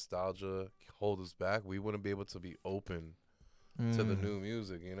let nostalgia hold us back, we wouldn't be able to be open to the new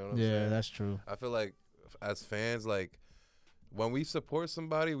music. You know what I'm saying? Yeah, that's true. I feel like as fans, like when we support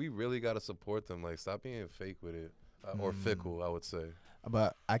somebody, we really got to support them. Like stop being fake with it or fickle, I would say.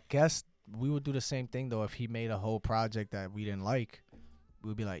 But I guess we would do the same thing though if he made a whole project that we didn't like.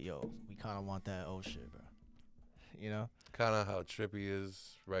 We'd be like, yo, we kind of want that old shit, bro. You know? Kind of how Trippy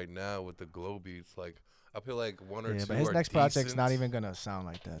is right now with the glow beats. Like I feel like one or two. But his are next decent. project's not even gonna sound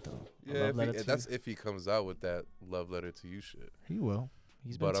like that though. Yeah, that's if he comes out with that "Love Letter to You" shit. He will.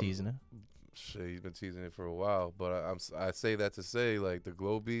 He's been teasing it. Shit, he's been teasing it for a while. But I say that to say like the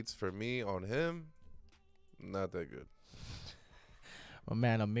glow beats for me on him, not that good. My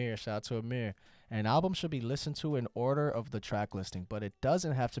man Amir, shout out to Amir. An album should be listened to in order of the track listing, but it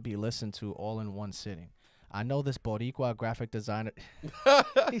doesn't have to be listened to all in one sitting. I know this Boricua graphic designer,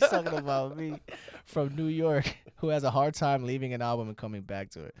 he's talking about me, from New York, who has a hard time leaving an album and coming back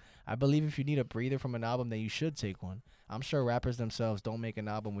to it. I believe if you need a breather from an album, then you should take one. I'm sure rappers themselves don't make an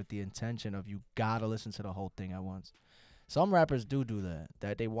album with the intention of you gotta listen to the whole thing at once. Some rappers do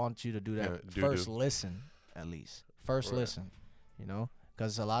that they want you to do that first listen, at least. First listen, you know?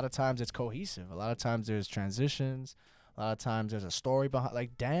 Because a lot of times it's cohesive. A lot of times there's transitions. A lot of times there's a story behind.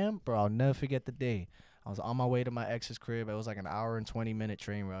 Like, damn, bro, I'll never forget the day. I was on my way to my ex's crib. It was like an hour and 20-minute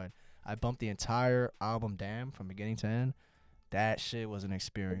train ride. I bumped the entire album, Damn, from beginning to end. That shit was an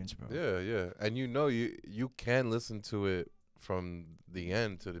experience, bro. Yeah. And you can listen to it from the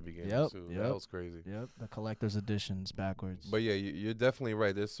end to the beginning, too. Yep. That was crazy. Yep, the collector's editions backwards. But, yeah, you're definitely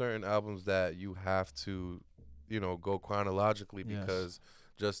right. There's certain albums that you have to, go chronologically because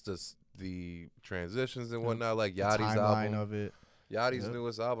just the transitions and whatnot, like Yachty's album. Of it. Yachty's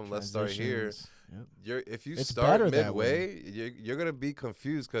newest album, Let's Start Here. If you It's start midway, you're gonna be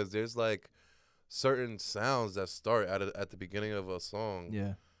confused because there's like certain sounds that start at the beginning of a song.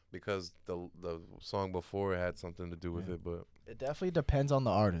 Yeah. Because the song before had something to do with it, but it definitely depends on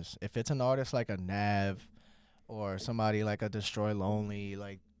the artist. If it's an artist like a Nav or somebody like a Destroy Lonely,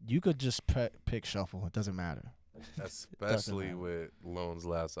 like you could just pick shuffle. It doesn't matter. Especially with Lone's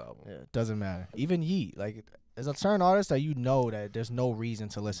last album. Yeah, it doesn't matter. Even Yeat, like there's a certain artist that you know that there's no reason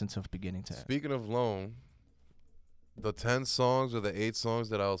to listen to beginning to end. Speaking of Lone, the 10 songs or the 8 songs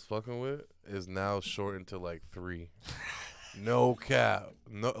that I was fucking with is now shortened to like 3. No cap.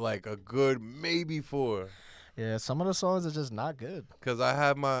 No, like a good maybe 4. Yeah, some of the songs are just not good. Cause I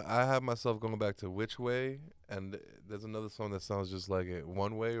have myself going back to Which Way, and there's another song that sounds just like it,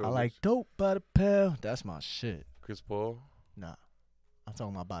 One Way. Or I like Dope by the Pound. That's my shit. Chris Paul. Nah, I'm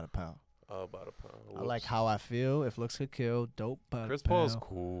talking about By the Pound. Oh, By the Pound. I like How I Feel. If Looks Could Kill. Dope by the Pound. Chris Paul's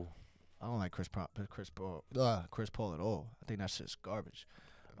cool. I don't like Chris Paul at all. I think that shit's garbage.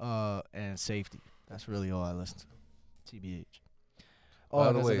 And Safety. That's really all I listen to. TBH. Oh, By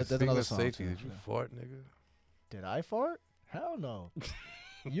the there's, way, there's speaking another of song safety, too. did you fart, nigga? Did I fart? Hell no.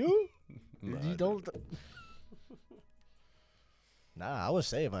 You? Nah, You I don't. Nah, I would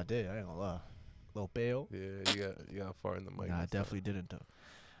say if I did. I ain't gonna lie. Little bail. Yeah, you got fart in the mic. Nah, I definitely didn't though.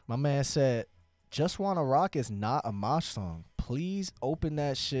 My man said, "Just Wanna Rock" is not a mosh song. Please open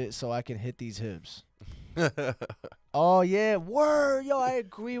that shit so I can hit these hips. Oh yeah, word, yo, I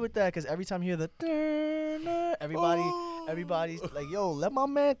agree with that. Cause every time you hear the everybody's like, yo, let my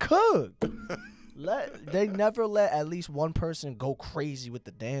man cook. They never let at least one person go crazy with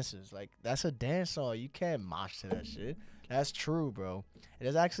the dances. Like that's a dance song. You can't mosh to that shit. That's true, bro.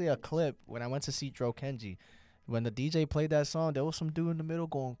 There's actually a clip when I went to see Dro Kenji. When the DJ played that song, there was some dude in the middle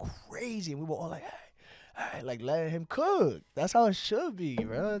going crazy, and we were all like, hey, like letting him cook. That's how it should be,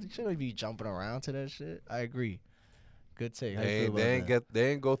 bro. You shouldn't be jumping around to that shit. I agree. Good take. How you feel about that?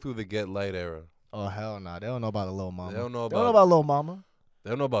 They ain't go through the Get Light era. Oh hell nah. They don't know about the Lil Mama. They don't know about Lil Mama.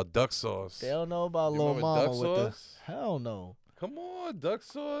 They don't know about duck sauce. They don't know about You Lil remember Mama duck with sauce? the hell no. Come on, duck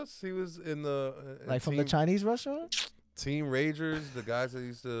sauce. He was in the Like from the Chinese restaurant? Team Ragers, the guys that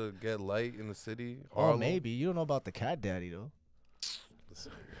used to get light in the city. Oh, Harlem. maybe. You don't know about the Cat Daddy though.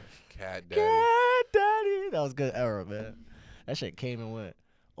 Cat Daddy. Cat Daddy. That was good era, man. That shit came and went.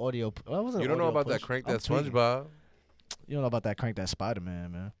 Audio. You don't know about that Crank That SpongeBob? You don't know about that Crank That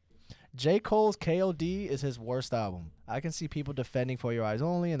Spider-Man, man. J. Cole's KOD is his worst album. I can see people defending For Your Eyes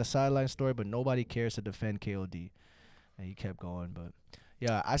Only and the Sideline Story, but nobody cares to defend KOD. And he kept going, but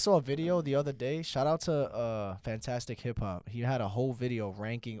yeah, I saw a video the other day. Shout out to Fantastic Hip Hop. He had a whole video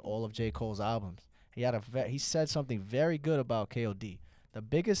ranking all of J. Cole's albums. He said something very good about KOD. The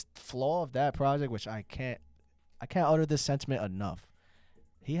biggest flaw of that project, which I can't utter this sentiment enough.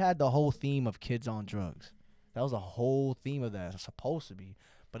 He had the whole theme of kids on drugs. That was the whole theme of that. It was supposed to be,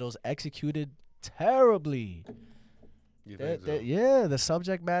 but it was executed terribly. You think so? Yeah, the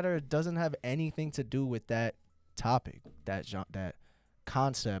subject matter doesn't have anything to do with that topic, that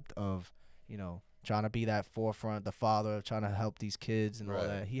concept of, trying to be that forefront, the father, trying to help these kids and all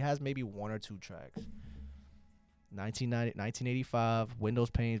that. He has maybe one or two tracks. 1985, Windows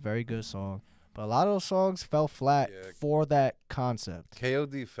Pane, very good song. But a lot of those songs fell flat for that concept.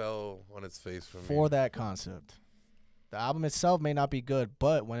 KOD fell on its face for me. For that concept. The album itself may not be good,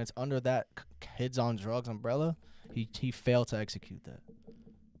 but when it's under that kids on drugs umbrella, he failed to execute that.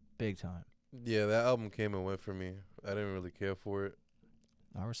 Big time. Yeah, that album came and went for me. I didn't really care for it.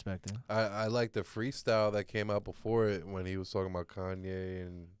 I respect it. I like the freestyle that came out before it when he was talking about Kanye,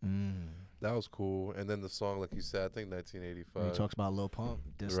 and that was cool. And then the song, like you said, I think 1985. When he talks about Lil Pump.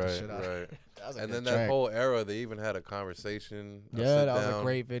 Right. That was a and good then track. that whole era, they even had a conversation. Yeah, that was a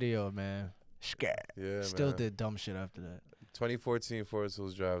great video, man. Yeah, Still man. did dumb shit after that. 2014 Forest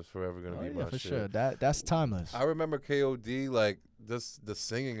Hills Drive is forever gonna be my for shit. sure. That's timeless. I remember KOD, like the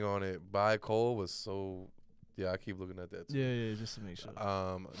singing on it by Cole was so. Yeah, I keep looking at that too. Yeah, just to make sure.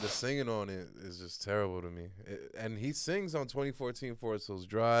 The singing on it is just terrible to me. And he sings on 2014 Forest Hills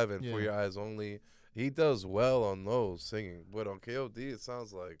Drive and For Your Eyes Only. He does well on those singing, but on KOD it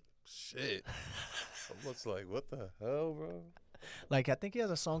sounds like shit. Almost like, what the hell, bro? Like, I think he has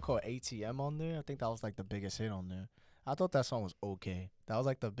a song called ATM on there. I think that was like the biggest hit on there. I thought that song was okay. That was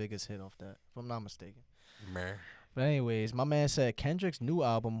like the biggest hit off that, if I'm not mistaken. Meh. But anyways, my man said Kendrick's new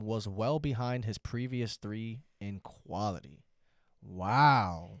album was well behind his previous three in quality.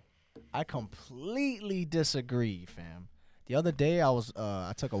 Wow. I completely disagree, fam. The other day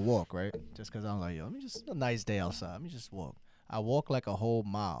I took a walk, right? Just because I'm like, yo, a nice day outside. Let me just walk. I walked like a whole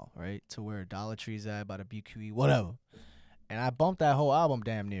mile, right? To where Dollar Tree's at, by the BQE, whatever. And I bumped that whole album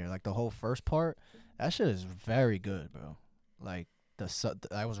damn near, like the whole first part. That shit is very good, bro. Like,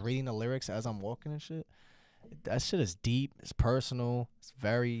 I was reading the lyrics as I'm walking and shit. That shit is deep. It's personal. It's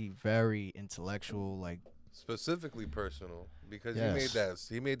very, very intellectual. Like, specifically personal, because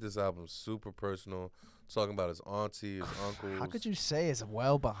he made this album super personal, talking about his auntie, his uncles. How could you say it's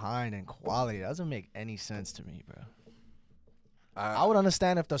well behind in quality? That doesn't make any sense to me, bro. I would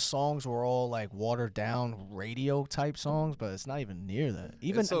understand if the songs were all like watered down radio type songs, but it's not even near that.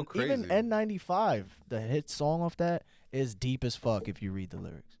 Even N95, the hit song off that, is deep as fuck if you read the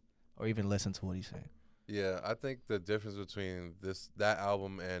lyrics or even listen to what he's saying. Yeah, I think the difference between that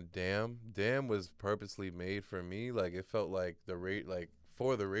album and Damn was purposely made for me. Like, it felt like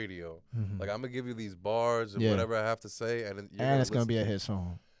for the radio. Mm-hmm. Like, I'm gonna give you these bars and whatever I have to say, and it's gonna be a hit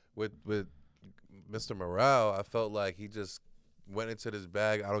song. With Mr. Morale, I felt like he just went into this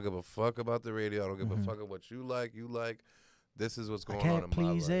bag. I don't give a fuck about the radio. I don't give a fuck about what you like. this is what's I going on can't in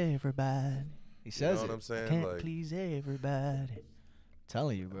please my life. everybody. He You says know what it. I'm saying? I can't Like, please everybody.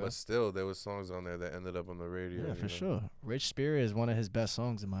 Telling you, bro. but still, there was songs on there that ended up on the radio. Yeah, you for know? sure. Rich Spirit is one of his best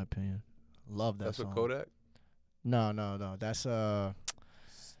songs in my opinion. Love that That's song. what Kodak. No. That's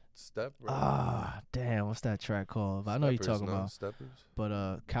Step. Right? damn, what's that track called? I know you're talking about. Steppers.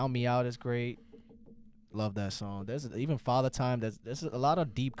 But Count Me Out is great. Love that song. There's even Father Time. There's a lot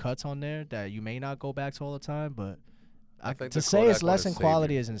of deep cuts on there that you may not go back to all the time, but I think to say it's less in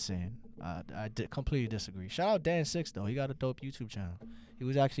quality is insane. I completely disagree. Shout out Dan Six though. He got a dope YouTube channel. He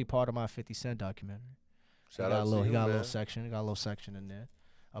was actually part of my 50 Cent documentary. Shout out to you, He got man. a little section. He got a little section in there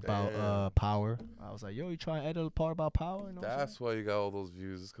about power. I was like, yo, you trying to edit a part about power? You know That's why you got all those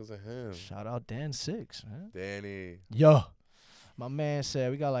views. It's because of him. Shout out Dan Six, man. Danny. Yo, my man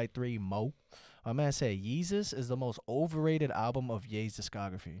said we got like 3 mo. My man said Yeezus is the most overrated album of Ye's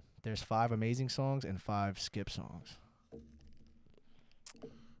discography. There's 5 amazing songs and 5 skip songs.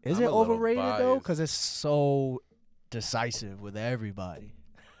 Is I'm it a little overrated though? biased. Because it's so decisive with everybody.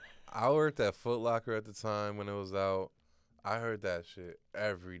 I worked at Foot Locker at the time when it was out. I heard that shit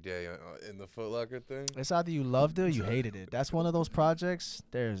every day in the Foot Locker thing. It's either you loved it or you hated it. That's one of those projects.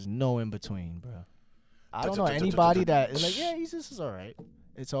 There's no in between, bro. I don't know anybody that is like, yeah, Yeezus is alright.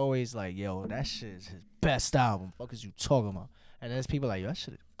 It's always like, yo, that shit is his best album. Fuck is you talking about? And there's people like, yo, that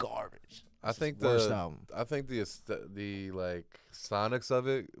shit is garbage. I think the worst album. I think the like sonics of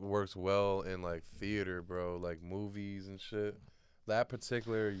it works well in like theater, bro, like movies and shit. That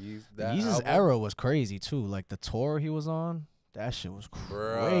particular Yeezus album, era was crazy too. Like the tour he was on, that shit was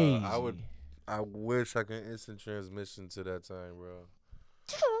crazy. Bruh, I wish I could instant transmission to that time, bro.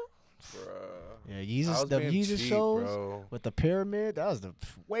 Bruh. Yeah, I Yeezus, was the being Yeezus cheap, shows bro. with the pyramid, that was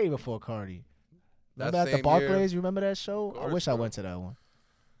way before Cardi. Remember That at the same Barclays? year- You remember that show? Of I course, wish I bro. went to that one.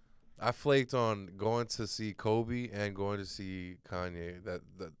 I flaked on going to see Kobe and going to see Kanye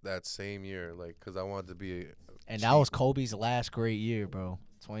that same year, like, cause I wanted to be. And that was Kobe's last great year, bro.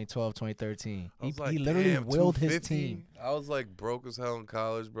 2012, 2013. I was like, He literally damn, willed his 250? team. I was like broke as hell in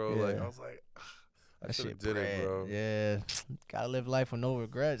college, bro. Like Yeah. I was like, I That should have shit did it, bro. Yeah. Gotta live life with no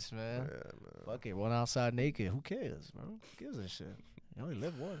regrets, man. Yeah, man. Fuck it. Run outside naked. Who cares, bro? Who gives a shit? You only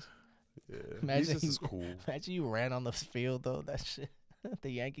live once. Yeah. Imagine Jesus is cool. Imagine you ran on the field, though. That shit.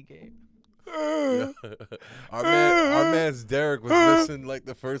 The Yankee game. Yeah. Our man's Derek was missing like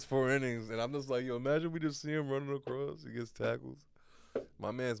the first 4 innings, and I'm just like, yo, imagine we just see him running across. He gets tackles.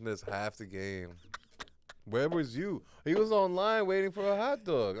 My man's missed half the game. Where was you? He was online waiting for a hot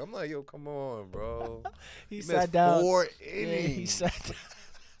dog. I'm like, yo, come on, bro. He missed sat down. 4 Yeah, innings. he sat down.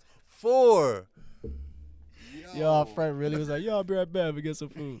 4. Yo, our friend really was like, yo, I'll be right back to get some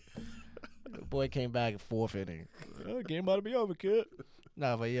food. The boy came back in 4th inning. Oh, game about to be over, kid.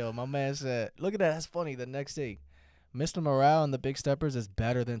 Nah, but yo, my man said, look at that. That's funny. The next day, Mr. Morale and the Big Steppers is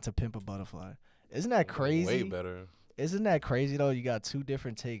better than To Pimp a Butterfly. Isn't that crazy? Way better. Isn't that crazy, though? You got 2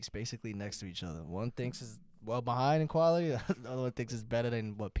 different takes basically next to each other. One thinks is well behind in quality. The other one thinks it's better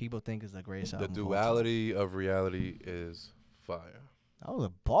than what people think is the greatest The album. of all time. duality of reality is fire. That was a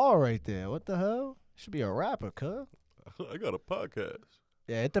bar right there. What the hell? Should be a rapper, cuz. I got a podcast.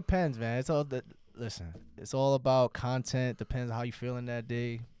 Yeah, it depends, man. It's all listen. It's all about content. Depends on how you feeling that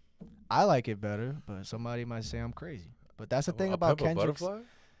day. I like it better, but somebody might say I'm crazy. But that's the thing about Pimp a Kendrick's. Butterfly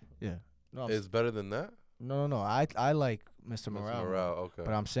Yeah, no, is better than that. no. I like Mr. Morale, Morale, okay.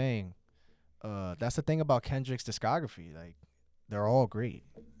 but I'm saying, that's the thing about Kendrick's discography. Like, they're all great.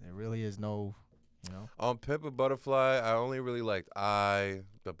 There really is no, you know. On Pimp a Butterfly, I only really liked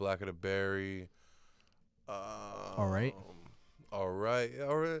The Black of the Berry. All right. All right.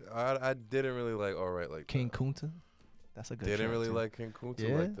 I didn't really like All Right like King that. Kunta. That's a good. Didn't track, really too. like King Kunta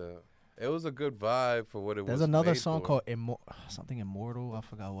Yeah? like that. It was a good vibe for what it was. There's another made song for. called something Immortal. I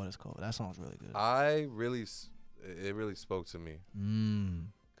forgot what it's called. That song's really good. It really spoke to me. Mm.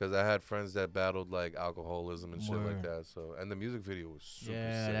 Because I had friends that battled like alcoholism and shit like Word. that. So, and the music video was super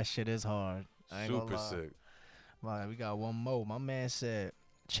Yeah, sick. that shit is hard. I ain't gonna Super lie. sick. Right, we got one more. My man said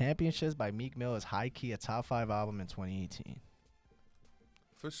Championships by Meek Mill is high key a top 5 album in 2018.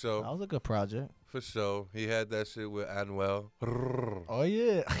 For sure. That was a good project. For sure. He had that shit with Anuel. Oh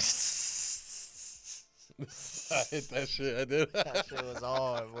yeah. I hit that shit. I did. That shit was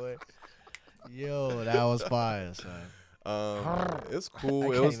hard, boy. Yo, that was fire, son. It's I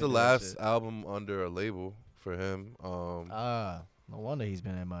cool. It can't was even the do that last shit. album under a label for him. No wonder he's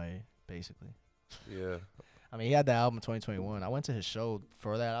been MIA, basically. Yeah. I mean, he had the album 2021. I went to his show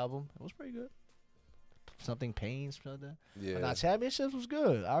for that album. It was pretty good. Something Pains, something like that. Yeah. But nah, Championships was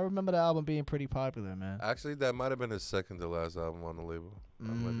good. I remember the album being pretty popular, man. Actually, that might have been his second to last album on the label. I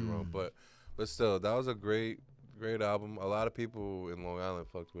might be wrong, Mm. but still, that was a great Great album. A lot of people in Long Island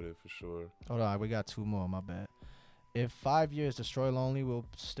fucked with it for sure. Hold on, we got 2 more. My bad. If 5 years, Destroy Lonely will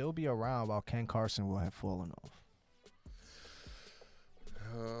still be around while Ken Carson will have fallen off.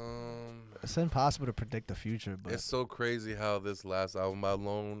 It's impossible to predict the future, but it's so crazy how this last album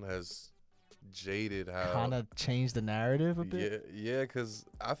alone has jaded how kind of changed the narrative a bit. Yeah, because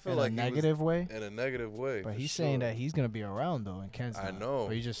I feel in like a negative way. In a negative way. But he's saying that he's gonna be around though, and Ken's not. I know.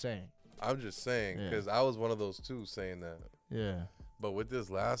 But he's just saying. I'm just saying because I was one of those too saying that. Yeah. But with this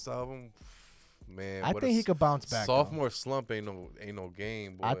last album, man, I think he could bounce back. Sophomore slump ain't no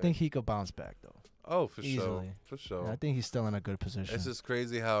game, boy. I think he could bounce back though. Oh, for Easily. sure, for sure. Yeah, I think he's still in a good position. It's just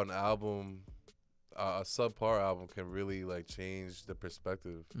crazy how an album, a subpar album, can really like change the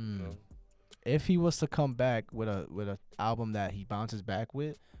perspective. You know? If he was to come back with a album that he bounces back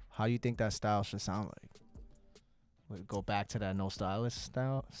with, how do you think that style should sound like? Would it go back to that no stylist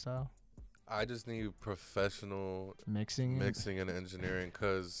style? I just need professional mixing and engineering,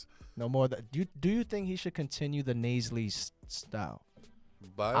 cause no more. Do you think he should continue the nasally style?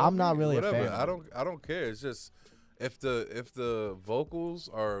 I'm not really whatever. a fan. I don't care. It's just if the vocals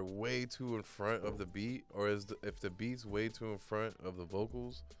are way too in front of the beat, or if the beat's way too in front of the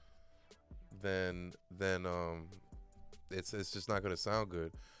vocals, then it's just not gonna sound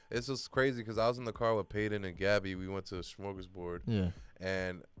good. It's just crazy because I was in the car with Peyton and Gabby. We went to a smorgasbord. Yeah.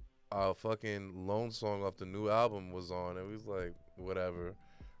 And a fucking Lone song off the new album was on, and we was like, whatever,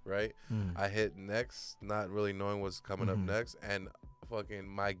 right? I hit next, not really knowing what's coming up next, and fucking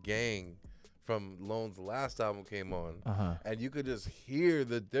My Gang from Lone's last album came on, and you could just hear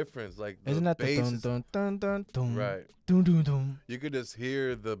the difference. Like, isn't that bass the dun dun dun dun? Right. Dun dun dun. You could just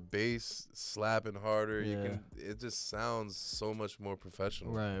hear the bass slapping harder. Yeah. It just sounds so much more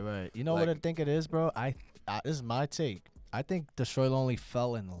professional. Right. You know what I think it is, bro? This is my take. I think Destroy Lonely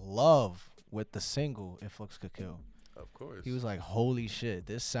fell in love with the single If Looks Could Kill. Of course. He was like, holy shit,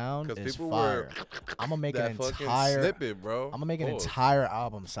 this sound is people fire. I'm going to make an entire snippet, bro. I'm going to make an entire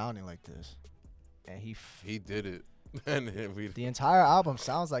album sounding like this. And he did it. And the entire album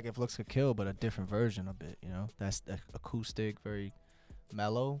sounds like If Looks Could Kill, but a different version of it, you know? That's acoustic, very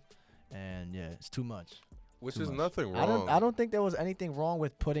mellow. And yeah, it's too much. Which is nothing wrong. I don't think there was anything wrong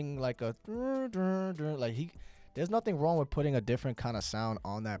with putting like a there's nothing wrong with putting a different kind of sound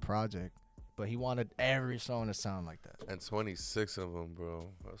on that project, but he wanted every song to sound like that. And 26 of them, bro.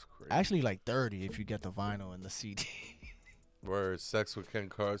 That's crazy. Actually, like 30 if you get the vinyl and the CD. Word, Sex with Ken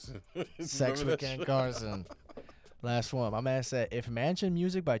Carson. Sex with Ken Carson. Last one. My man said, if Mansion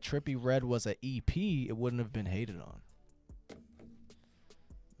Music by Trippie Redd was an EP, it wouldn't have been hated on.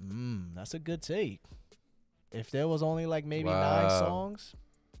 That's a good take. If there was only like maybe 9 songs.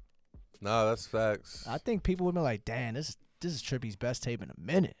 Nah, that's facts. I think people would be like, damn, this is Trippie's best tape in a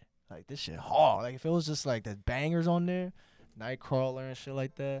minute. Like, this shit hard. Like, if it was just like the bangers on there, Nightcrawler and shit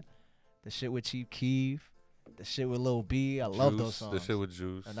like that, the shit with Chief Keef, the shit with Lil B, I love those songs. The shit with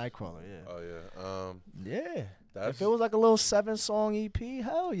Juice. And Nightcrawler, yeah. Oh, yeah. Yeah. If it was like a little 7-song EP,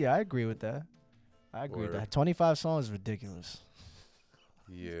 hell yeah, I agree with that. I agree with that. 25 songs is ridiculous.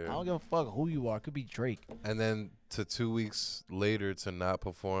 Yeah. I don't give a fuck who you are. It could be Drake. And then to 2 weeks later to not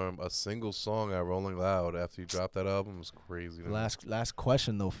perform a single song at Rolling Loud after you dropped that album was crazy. Last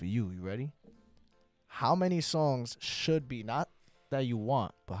question though for you. You ready? How many songs should be, not that you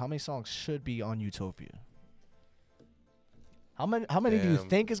want, but how many songs should be on Utopia? How many do you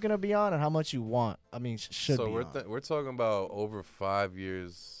think is gonna be on, and how much you want? I mean, should be on. So we're talking about over 5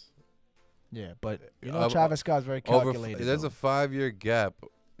 years. Yeah, but you know Travis Scott's very calculated. There's a 5-year gap,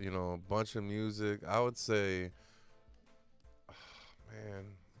 you know, a bunch of music. I would say,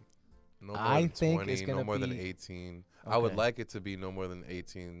 no more than 20, no more than 18. Okay. I would like it to be no more than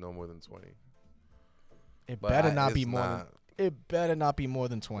 18, no more than 20. It better not be more than. It better not be more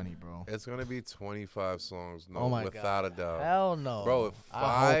than 20, bro. It's gonna be 25 songs, without a doubt. Hell no, bro.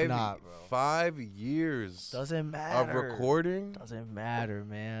 I hope not, bro. 5 years. Doesn't matter. Of recording. Doesn't matter,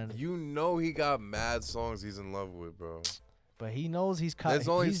 man. You know he got mad songs he's in love with, bro. But he knows he's There's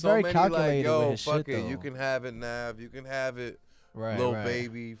only he's so very many calculated like, yo, with his fuck shit, it. though. You can have it, Nav. You can have it, right? Lil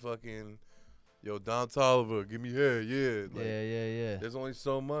Baby, fucking, yo, Don Toliver, give me hair, yeah. Like, yeah. There's only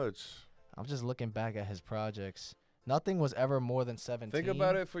so much. I'm just looking back at his projects. Nothing was ever more than 17. Think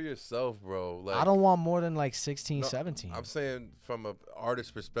about it for yourself, bro. Like, I don't want more than like 16, 17. I'm saying from an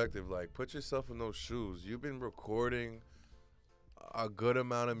artist perspective, like, put yourself in those shoes. You've been recording a good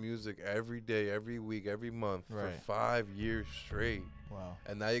amount of music every day, every week, every month for 5 years straight. Wow.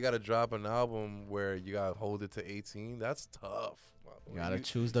 And now you got to drop an album where you got to hold it to 18. That's tough. You got to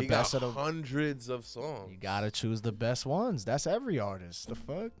choose the best of the hundreds of songs. You got to choose the best ones. That's every artist. The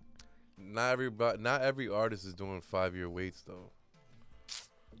fuck? not every artist is doing 5-year waits though.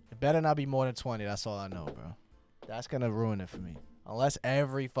 It better not be more than 20. That's all I know, bro. That's gonna ruin it for me. Unless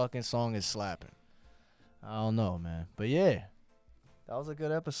every fucking song is slapping. I don't know, man. But yeah, that was a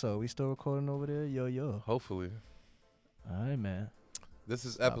good episode. We still recording over there? Yo. Hopefully. All right, man. This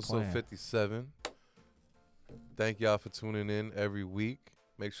is Stop episode playing. 57. Thank y'all for tuning in every week.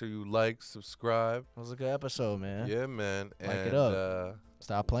 Make sure you like, subscribe. That was a good episode, man. Yeah, man. Like and it up.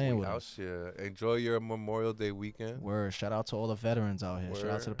 Stop playing with out us. here. Enjoy your Memorial Day weekend. Word. Shout out to all the veterans out here. Shout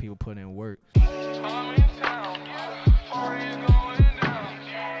out to the Word. people putting in work. I'm in town.